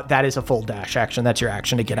climb out, that is a full dash action. That's your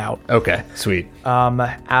action to get out. Okay, sweet.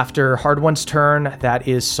 After Hard One's turn, that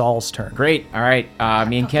is Saul's turn. Great. All right.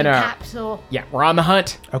 Me and Kenna. Capsule. Yeah, we're on the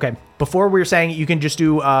hunt. Okay. Before we were saying you can just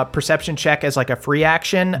do a perception check as like a free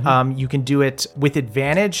action. You can do it with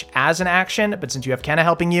advantage as an action, but since you have Kenna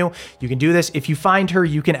helping you, you can do this. If you find her,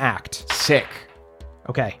 you can act. Sick.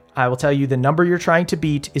 Okay. I will tell you the number you're trying to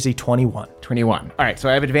beat is a 21. 21. All right, so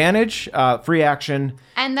I have advantage, free action.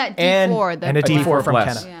 And that D4. And a D4 from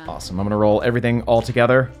bless. Kenna. Yeah. Awesome. I'm going to roll everything all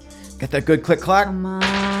together. Get that good click-clack. Come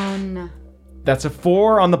on. That's a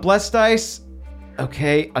 4 on the blessed dice.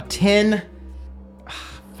 Okay, a 10.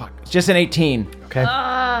 Fuck. It's just an 18. Okay. Can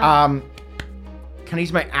I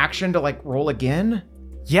use my action to, like, roll again?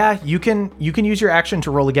 Yeah, you can use your action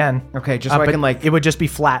to roll again. Okay, just so I but can, like... It would just be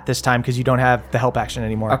flat this time because you don't have the help action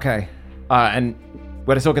anymore. Okay. And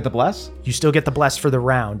would I still get the bless? You still get the bless for the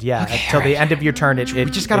round, yeah. Until the end of your turn, We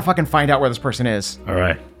just gotta fucking find out where this person is. All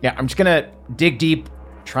right. Yeah, I'm just gonna dig deep,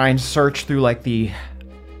 try and search through, like, the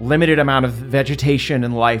limited amount of vegetation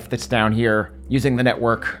and life that's down here using the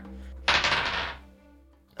network.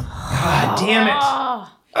 God damn it.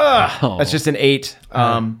 Ugh. That's just an 8.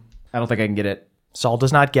 I don't think I can get it. Saul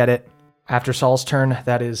does not get it. After Saul's turn,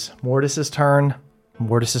 that is Mortis's turn.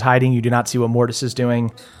 Mortis is hiding. You do not see what Mortis is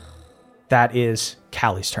doing. That is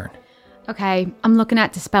Callie's turn. Okay, I'm looking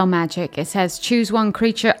at Dispel Magic. It says choose one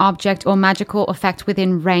creature, object, or magical effect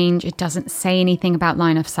within range. It doesn't say anything about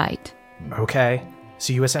line of sight. Okay.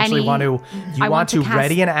 So you essentially want to cast-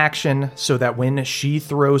 ready an action so that when she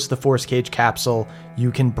throws the force cage capsule,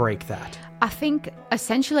 you can break that. I think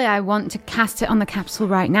essentially I want to cast it on the capsule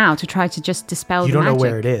right now to try to just dispel You the don't magic. know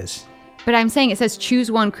where it is. But I'm saying it says choose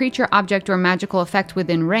one creature, object, or magical effect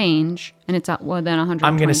within range, and it's at within 120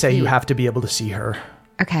 I'm going to say feet. you have to be able to see her.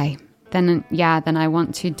 Okay, then I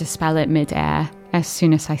want to dispel it mid-air as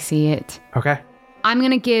soon as I see it. Okay. I'm going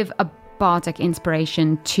to give a bardic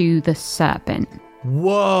inspiration to the serpent.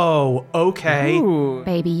 Whoa. Okay.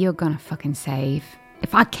 Baby, you're going to fucking save.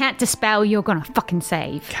 If I can't dispel, you're going to fucking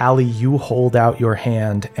save. Callie, you hold out your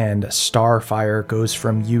hand and starfire goes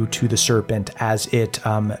from you to the serpent as it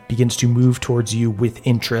begins to move towards you with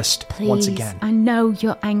interest once again. I know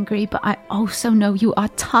you're angry, but I also know you are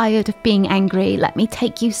tired of being angry. Let me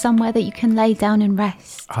take you somewhere that you can lay down and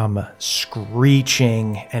rest.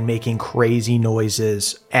 Screeching and making crazy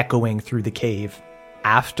noises echoing through the cave.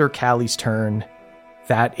 After Callie's turn,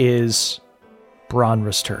 that is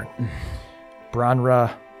Branra's turn.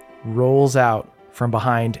 Branra rolls out from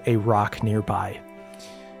behind a rock nearby.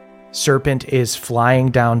 Serpent is flying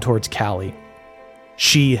down towards Callie.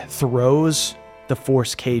 She throws the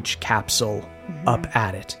force cage capsule up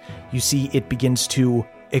at it. You see it begins to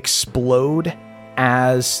explode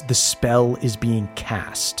as the spell is being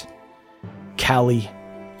cast. Callie,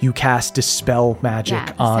 you cast Dispel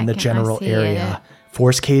Magic on the general area.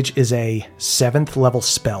 Force Cage is a 7th level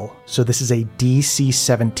spell, so this is a DC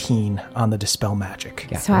 17 on the Dispel Magic.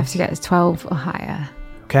 Yeah, so I have to get a 12 or higher.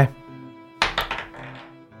 Okay.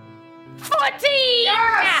 14!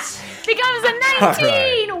 Yes! Becomes a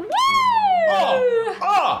 19! Woo!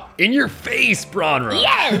 In your face, Bronra.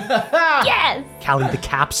 Yes! Yes! Callie, the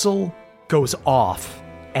capsule goes off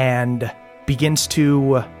and begins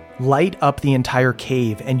to light up the entire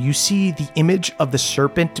cave, and you see the image of the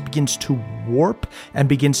serpent begins to warp and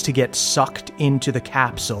begins to get sucked into the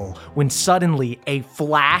capsule, when suddenly a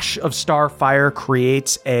flash of starfire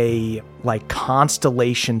creates a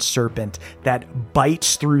constellation serpent that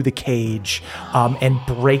bites through the cage and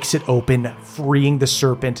breaks it open, freeing the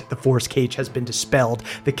serpent. The force cage has been dispelled.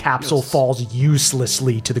 The capsule falls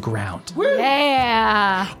uselessly to the ground.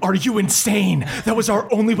 Yeah. Are you insane? That was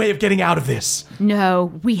our only way of getting out of this.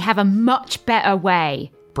 No, we have a much better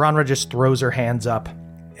way. Bronra just throws her hands up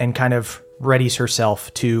and kind of readies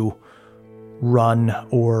herself to run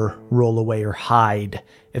or roll away or hide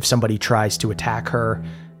if somebody tries to attack her.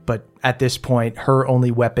 But at this point, her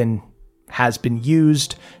only weapon has been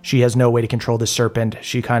used. She has no way to control the serpent.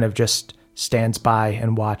 She kind of just stands by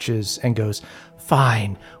and watches and goes,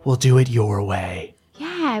 "Fine, we'll do it your way."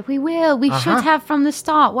 Yeah, we will. We should have from the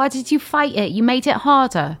start. Why did you fight it? You made it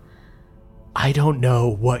harder. I don't know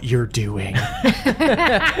what you're doing.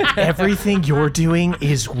 Everything you're doing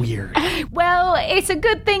is weird. Well, it's a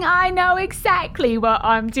good thing I know exactly what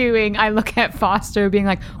I'm doing. I look at Foster being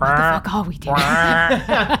like, what the fuck are we doing?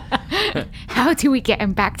 How do we get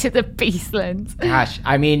him back to the Beastlands? Gosh,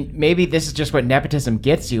 I mean, maybe this is just what nepotism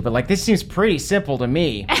gets you, but this seems pretty simple to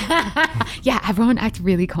me. Yeah, everyone acts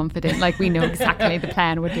really confident, like we know exactly the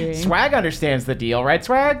plan we're doing. Swag understands the deal, right,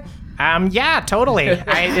 Swag? Yeah, totally.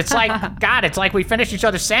 It's like we finished each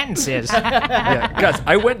other's sentences. Yeah, guys,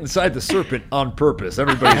 I went inside the serpent on purpose.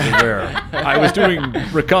 Everybody's aware. I was doing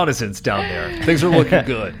reconnaissance down there. Things are looking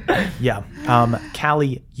good. Yeah.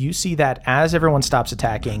 Callie, you see that as everyone stops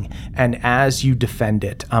attacking and as you defend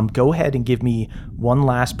it, go ahead and give me one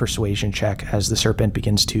last persuasion check as the serpent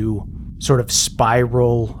begins to sort of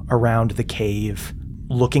spiral around the cave,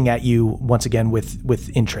 looking at you once again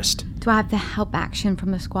with interest. Do I have the help action from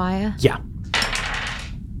the Squire? Yeah.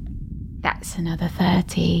 That's another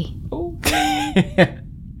 30.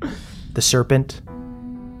 The serpent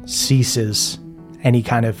ceases any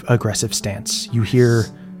kind of aggressive stance. You hear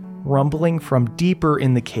rumbling from deeper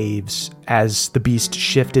in the caves as the beast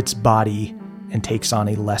shifts its body and takes on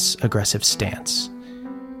a less aggressive stance.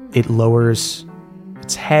 It lowers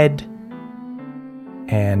its head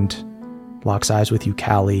and locks eyes with you,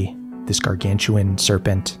 Callie, this gargantuan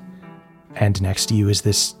serpent. And next to you is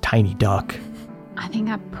this tiny duck. I think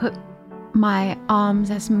I put my arms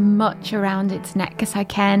as much around its neck as I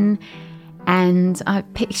can, and I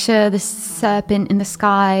picture the serpent in the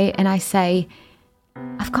sky, and I say,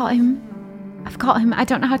 I've got him. I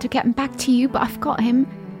don't know how to get him back to you, but I've got him.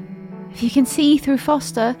 If you can see through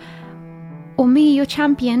Foster, or me, your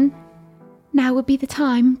champion, now would be the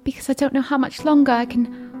time, because I don't know how much longer I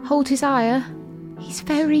can hold his ire. He's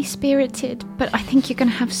very spirited, but I think you're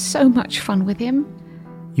going to have so much fun with him.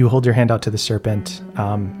 You hold your hand out to the serpent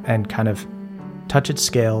and kind of touch its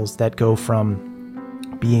scales that go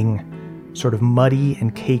from being sort of muddy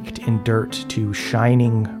and caked in dirt to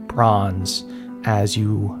shining bronze as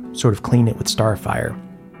you sort of clean it with starfire.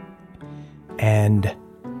 And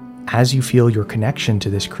as you feel your connection to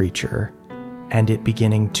this creature and it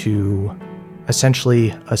beginning to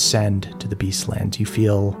essentially ascend to the Beastlands, you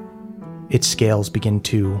feel its scales begin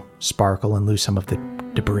to sparkle and lose some of the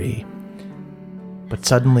debris. But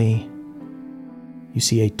suddenly, you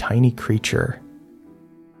see a tiny creature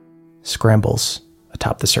scrambles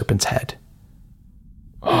atop the serpent's head.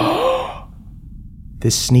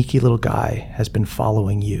 This sneaky little guy has been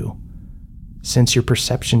following you since your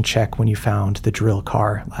perception check when you found the drill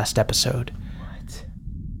car last episode. What?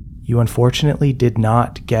 You unfortunately did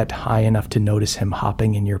not get high enough to notice him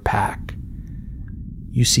hopping in your pack.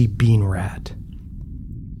 You see Bean Rat,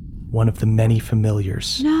 one of the many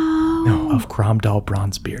familiars of Cromdall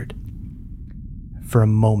Bronzebeard. For a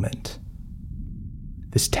moment,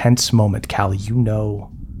 this tense moment, Callie, you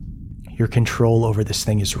know your control over this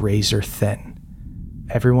thing is razor thin.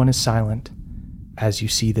 Everyone is silent as you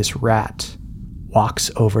see this rat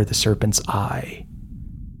walks over the serpent's eye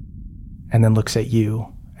and then looks at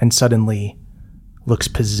you and suddenly looks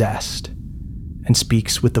possessed and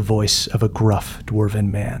speaks with the voice of a gruff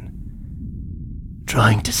dwarven man.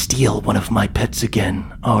 Trying to steal one of my pets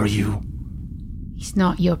again, are you? He's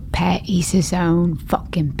not your pet, he's his own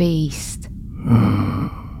fucking beast.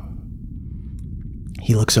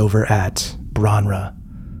 He looks over at Bronra.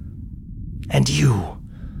 And you,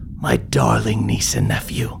 my darling niece and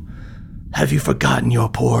nephew, have you forgotten your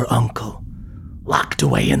poor uncle, locked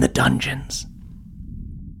away in the dungeons?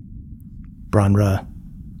 Bronra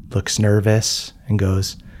looks nervous and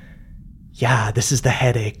goes, "Yeah, this is the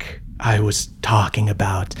headache I was talking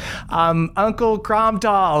about. Uncle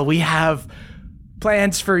Cromdall, we have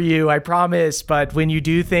plans for you, I promise. But when you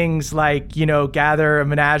do things like, gather a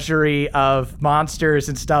menagerie of monsters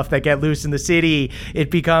and stuff that get loose in the city, it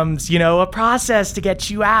becomes, a process to get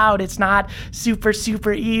you out. It's not super,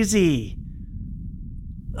 super easy.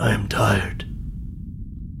 I am tired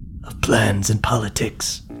of plans and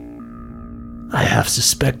politics. I half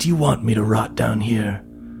suspect you want me to rot down here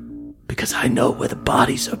because I know where the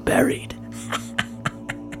bodies are buried.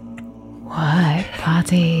 What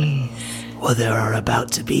bodies? Well, there are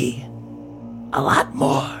about to be a lot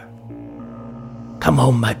more. Come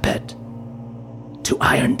home, my pet, to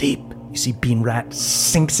Irondeep. You see Bean Rat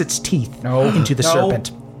sinks its teeth into the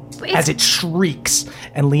serpent as it shrieks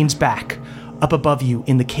and leans back. Up above you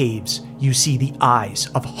in the caves, you see the eyes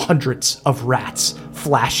of hundreds of rats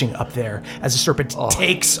flashing up there as the serpent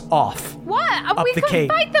takes off. What? We the can cave.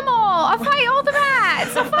 fight them all. I'll fight all the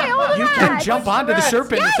rats. I'll fight all the You rats. can jump onto the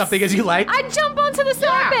serpent or Yes! something as you like. I jump onto the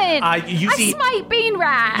serpent. I smite Bean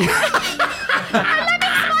Rat.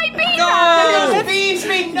 Let me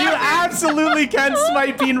smite Bean Rat. You absolutely can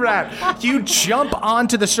smite Bean Rat. You jump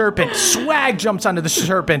onto the serpent. Swag jumps onto the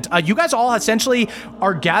serpent. You guys all essentially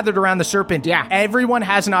are gathered around the serpent. Yeah. Everyone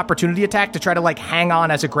has an opportunity attack to try to hang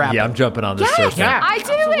on as a grabber. Yeah, I'm jumping on the Yes, serpent. I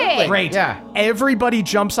do it. Great. Yeah. Everybody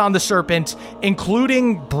jumps on the serpent,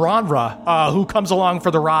 including Bronra, who comes along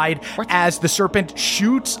for the ride as the serpent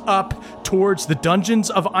shoots up towards the dungeons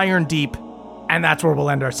of Irondeep. And that's where we'll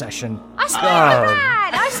end our session. I smite the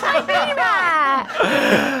rat. I smite Bean Rat.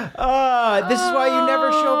 This is why you never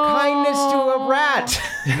show kindness to a rat.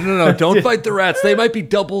 No, don't fight the rats. They might be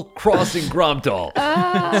double-crossing Gromdal.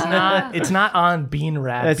 It's not on Bean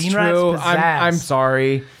Rat. That's Bean true. Rat's I'm pizzazz.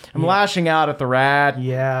 sorry. I'm lashing out at the rat.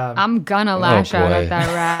 Yeah. I'm gonna lash out boy. at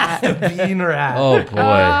that rat. Bean Rat. Oh,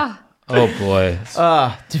 boy. Oh, boy.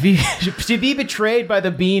 To be betrayed by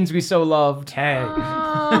the beans we so loved. Hey.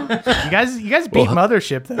 You guys beat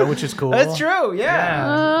Mothership, though, which is cool. That's true. Yeah.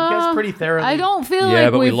 Yeah. You guys pretty thoroughly. I don't feel Yeah,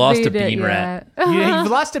 like but we we've lost a beat it Bean Rat. yet. You've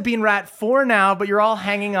lost a Bean Rat for now, but you're all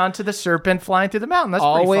hanging on to the serpent flying through the mountain. That's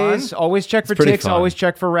pretty fun. Always check for pretty ticks. fun. Always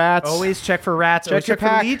check for rats. Always check for rats. Check Always your check for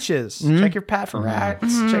pack. leeches. Check your pat for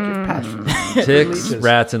rats. Check your pat for Ticks, leeches.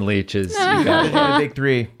 rats, and leeches. You got it. The big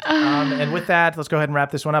three. And with that, let's go ahead and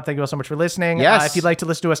wrap this one up. Thank you all so much for listening. Yes. If you'd like to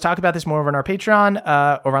listen to us talk about this more over on our Patreon,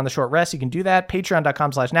 over on the short rest, you can do that.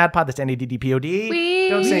 Patreon.com/NADPOD. That's NADDPOD.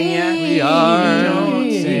 Don't sing yet. We are.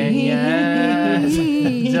 Don't sing yet.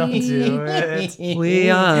 Don't do it. We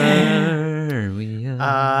are.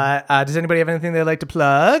 Does anybody have anything they'd like to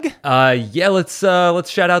plug? Yeah, let's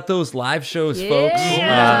shout out those live shows, folks.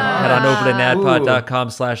 Head on over to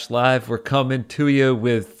nadpod.com/live. We're coming to you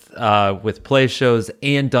with play shows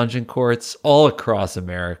and dungeon courts all across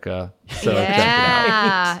America. So check it out.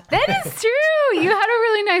 Yeah, that is true. You had a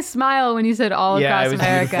really nice smile when you said all Yeah, across it was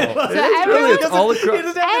America. beautiful. So everyone, It's all across. He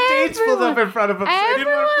doesn't have the dates pulled up in front of him. So he didn't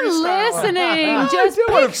want to everyone freestyle. listening, just do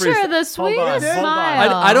wanna picture freestyle. the sweetest Hold on.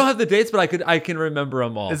 smile. I don't have the dates, but I can remember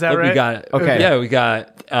them all. Is that But right? We got Okay. Yeah, we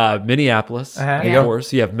got Minneapolis, Uh-huh. of Yeah.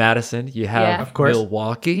 course. You have Madison. You have Yeah. Of course.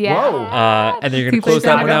 Milwaukee. Yeah. Whoa. And then you're gonna People close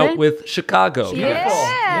that one Chicago. out with Chicago. Yeah.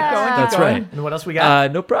 That's right. And what else we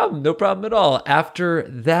got? No problem at all. After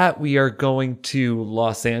that, we are going to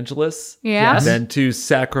Los Angeles, Yeah. Yes. then to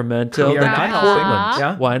Sacramento, We are then not to helping. Portland.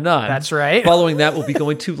 Yeah. Why not? That's right. Following that, we'll be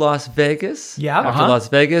going to Las Vegas. Yeah. After Las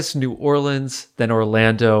Vegas, New Orleans, then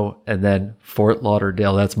Orlando, and then Fort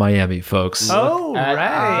Lauderdale. That's Miami, folks. Oh, right.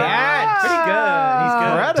 yeah. Pretty good. He's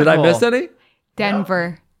good. Did I miss any?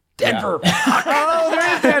 Denver. Denver. Oh,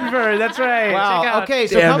 there is Denver. That's right. Check Wow. out. Okay,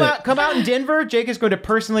 so Damn it. come out in Denver. Jake is going to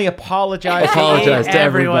personally apologize. Apologize to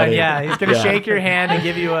everyone. everybody. Yeah, he's gonna Yeah. shake your hand and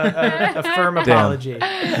give you a firm apology.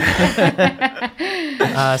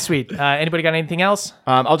 Sweet. Anybody got anything else?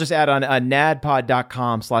 I'll just add on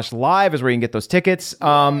nadpod.com/live is where you can get those tickets.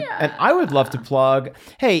 And I would love to plug,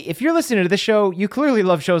 hey, if you're listening to this show, you clearly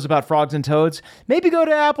love shows about frogs and toads. Maybe go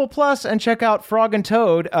to Apple Plus and check out Frog and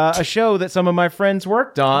Toad, a show that some of my friends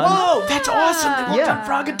worked on. Oh, that's awesome. They worked on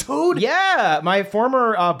Frog and Toad. Yeah, my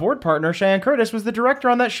former board partner, Cheyenne Curtis, was the director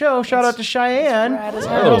on that show. Shout out to Cheyenne. And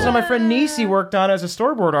also my friend Nisi worked on as a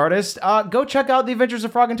storyboard artist. Go check out The Adventures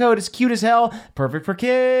of Frog and Toad. It's cute as hell. Perfect for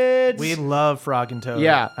kids. We love Frog and Toad.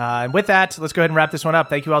 Yeah. And with that, let's go ahead and wrap this one up.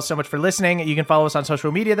 Thank you all so much for listening. You can follow us on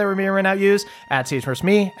social media that we may or may not use, at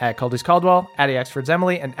CHMersMe, at Caldy's Caldwell, at AXford's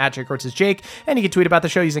Emily, and at Jake Kurtz's Jake. And you can tweet about the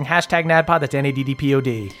show using hashtag NADPOD. That's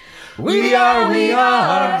NADDPOD. We are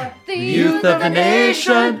the youth of the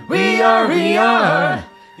nation. We are the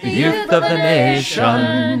youth of the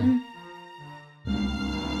nation.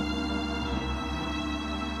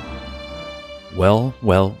 Well.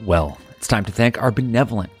 It's time to thank our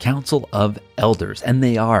benevolent Council of Elders, and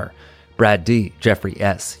they are Brad D, Jeffrey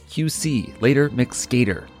S, QC, Later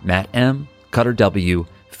McSkater, Matt M, Cutter W,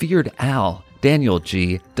 Feared Al, Daniel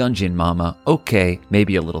G, Dungeon Mama, Okay,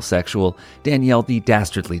 Maybe a Little Sexual, Danielle the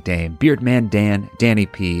Dastardly Dame, Beardman Dan, Danny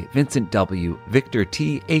P, Vincent W, Victor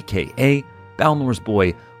T, aka Balnor's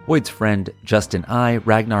Boy, Hoyd's Friend, Justin I,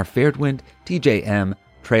 Ragnar Fairdwind, TJ M,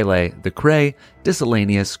 Trele the Cray,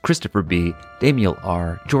 Disselanius, Christopher B, Damiel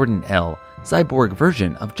R, Jordan L, Cyborg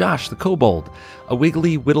version of Josh the Kobold, A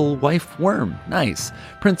Wiggly Whittle Wife Worm, nice,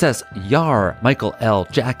 Princess Yar, Michael L,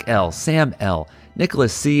 Jack L, Sam L,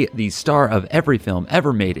 Nicholas C., the star of every film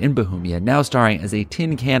ever made in Bohemia, now starring as a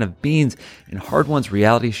tin can of beans in Hard One's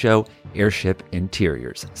reality show, Airship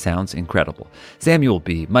Interiors. Sounds incredible. Samuel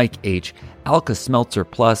B., Mike H., Alka Smeltzer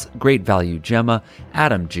Plus, Great Value Gemma,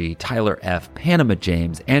 Adam G., Tyler F., Panama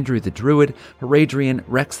James, Andrew the Druid, Heradrian,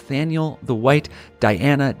 Rex Thaniel the White,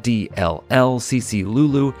 Diana DLL, CC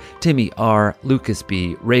Lulu, Timmy R., Lucas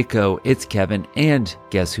B., Reiko, It's Kevin, and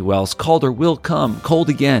guess who else? Calder will come, cold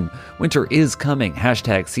again, winter is coming,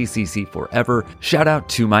 hashtag CCC forever. Shout out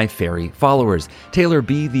to my fairy followers, Taylor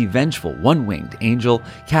B., the Vengeful One-Winged Angel,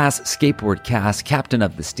 Cass Skateboard Cass, Captain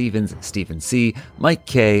of the Stevens, Stephen C., Mike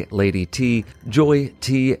K., Lady T., Joy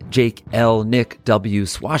T., Jake L., Nick W.,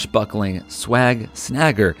 Swashbuckling, Swag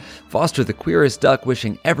Snagger, Foster the Queerest Duck,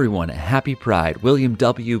 wishing everyone a happy pride, William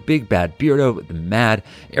W., Big Bad Beardo the Mad,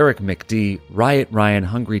 Eric McD., Riot Ryan,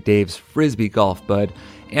 Hungry Dave's Frisbee Golf Bud,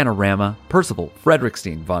 Anorama, Percival,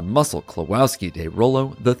 Frederickstein, Von Muscle, Klawowski de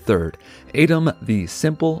Rollo III, Adam the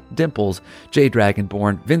Simple Dimples, J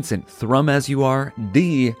Dragonborn, Vincent Thrum as You Are,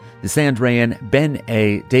 D, the Sandrayan, Ben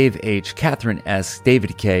A, Dave H, Catherine S,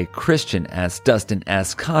 David K, Christian S, Dustin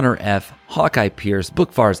S, Connor F, Hawkeye Pierce,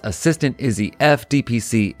 Bookfar's assistant Izzy F,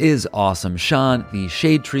 DPC is awesome, Sean, the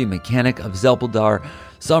Shade Tree Mechanic of Zelbuldar,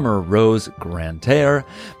 Summer Rose Grantaire,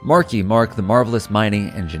 Marky Mark, the Marvelous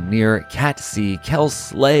Mining Engineer, Cat C, Kel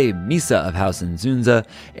Slay, Misa of House and Zunza,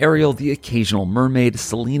 Ariel, the Occasional Mermaid,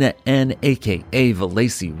 Selena N, aka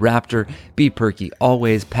Valacy Raptor, B Perky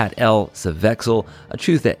Always, Pat L, Savexel,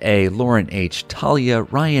 Achutha A, Lauren H, Talia,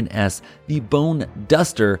 Ryan S, The Bone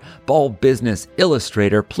Duster, Ball Business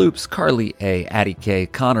Illustrator, Ploops, Carly A, Addie K,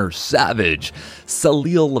 Connor Savage,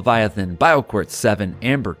 Salil Leviathan, BioQuartz 7,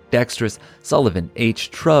 Amber Dextrous, Sullivan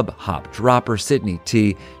H, Trub, Hop Dropper, Sydney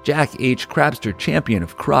T, Jack H, Crabster Champion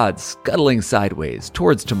of Crod, Scuttling Sideways,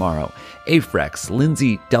 Towards Tomorrow, Afrex,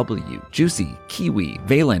 Lindsay W, Juicy, Kiwi,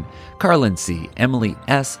 Valen, Carlin C, Emily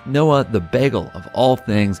S, Noah the Bagel of all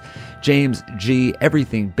things, James G,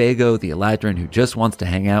 Everything Bago, the Eladrin who just wants to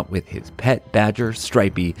hang out with his pet badger,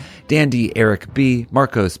 Stripey, Dandy Eric B,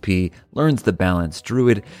 Marcos P, Learns the Balance,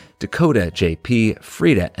 Druid, Dakota JP,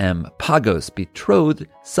 Frida M, Pagos Betrothed,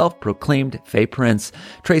 Self-Proclaimed Fey Prince,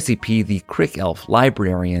 Tracy P, the Crick Elf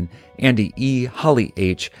Librarian, Andy E, Holly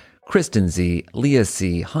H, Kristen Z, Leah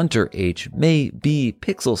C, Hunter H, May B,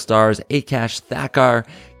 Pixel Stars, Akash Thakar,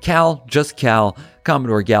 Cal, Just Cal,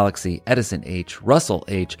 Commodore Galaxy, Edison H, Russell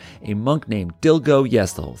H, a monk named Dilgo,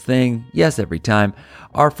 yes the whole thing, yes every time,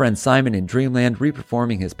 our friend Simon in Dreamland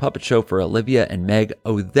reperforming his puppet show for Olivia and Meg,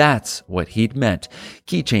 oh that's what he'd meant,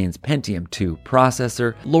 Keychains Pentium 2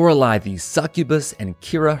 processor, Lorelei the Succubus and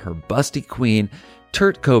Kira her busty queen,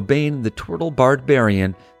 Turt Cobain the Turtle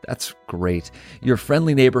Barbarian, that's great, your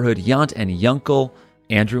friendly neighborhood Yant and Yunkel,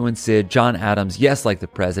 Andrew and Sid, John Adams, yes, like the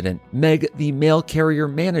president, Meg, the mail carrier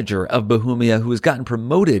manager of Bohemia, who has gotten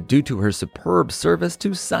promoted due to her superb service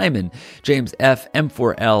to Simon, James F,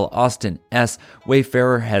 M4L, Austin S,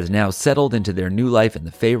 Wayfarer has now settled into their new life in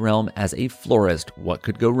the Fey realm as a florist. What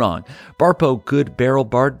could go wrong? Barpo, Good Barrel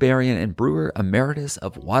Barbarian, and Brewer Emeritus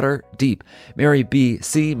of Water Deep, Mary B,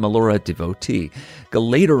 C, Melora Devotee,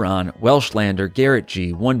 Galateron, Welshlander, Garrett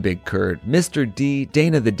G, One Big Curd, Mr. D,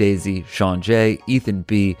 Dana the Daisy, Sean J, Ethan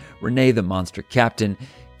B, Renee the Monster Captain,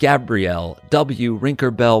 Gabrielle W,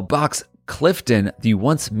 Rinkerbell, Box Clifton, the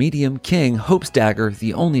once medium king, Hope's Dagger,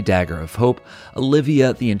 the only dagger of hope,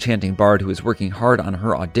 Olivia, the enchanting bard who is working hard on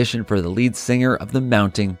her audition for the lead singer of the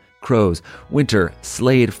Mounting Crows, Winter,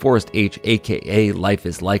 Slade, Forrest H, aka Life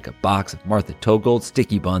is Like a Box of Martha Togold,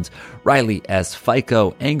 Sticky Buns, Riley S,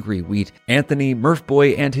 FICO, Angry Wheat, Anthony,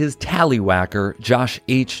 Murphboy and his Tallywhacker, Josh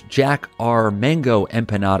H, Jack R, Mango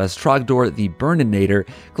Empanadas, Trogdor the Burninator,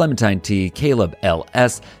 Clementine T, Caleb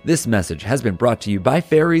LS. This message has been brought to you by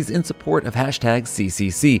fairies in support of hashtag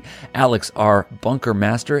CCC, Alex R, Bunker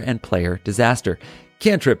Master and Player Disaster,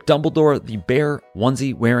 Cantrip, Dumbledore, the Bear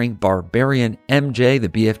Onesie Wearing Barbarian, MJ, the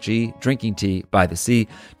BFG, Drinking Tea by the Sea,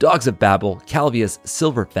 Dogs of Babel, Calvius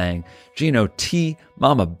Silverfang, Gino T,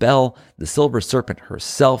 Mama Bell, the Silver Serpent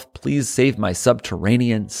herself, Please Save My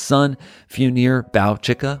Subterranean Son, Funir, Bow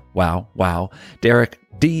Chica, Wow, Wow, Derek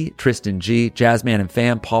D, Tristan G, Jazzman and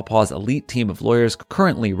Fam, Pawpaw's elite team of lawyers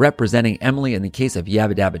currently representing Emily in the case of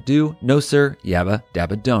Yabba Dabba Do, No Sir, Yabba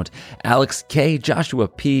Dabba Don't. Alex K, Joshua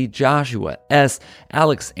P, Joshua S,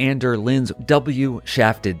 Alexander, Linz W,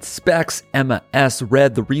 Shafted Specs, Emma S,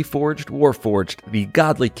 Red, The Reforged, Warforged, The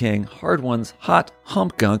Godly King, Hard Ones, Hot,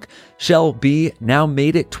 Hump Gunk, Shell B, Now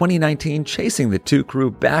Made It 2019, Chasing the Two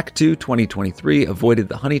Crew Back to 2023, Avoided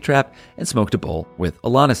the Honey Trap, and Smoked a Bowl with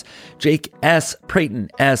Alanis. Jake S, Prayton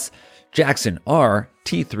S, Jackson R,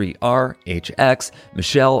 T3R, HX,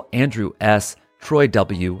 Michelle, Andrew S, Troy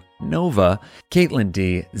W, Nova, Caitlin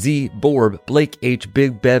D, Z, Borb, Blake H,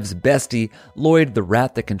 Big Bev's Bestie, Lloyd, the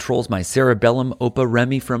rat that controls my cerebellum, Opa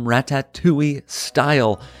Remy from Ratatouille,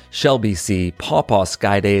 Style, Shelby C, Pawpaw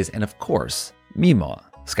Skydays, and of course, Meemaw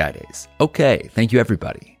Skydays. Okay, thank you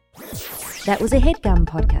everybody. That was a HeadGum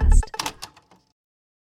podcast.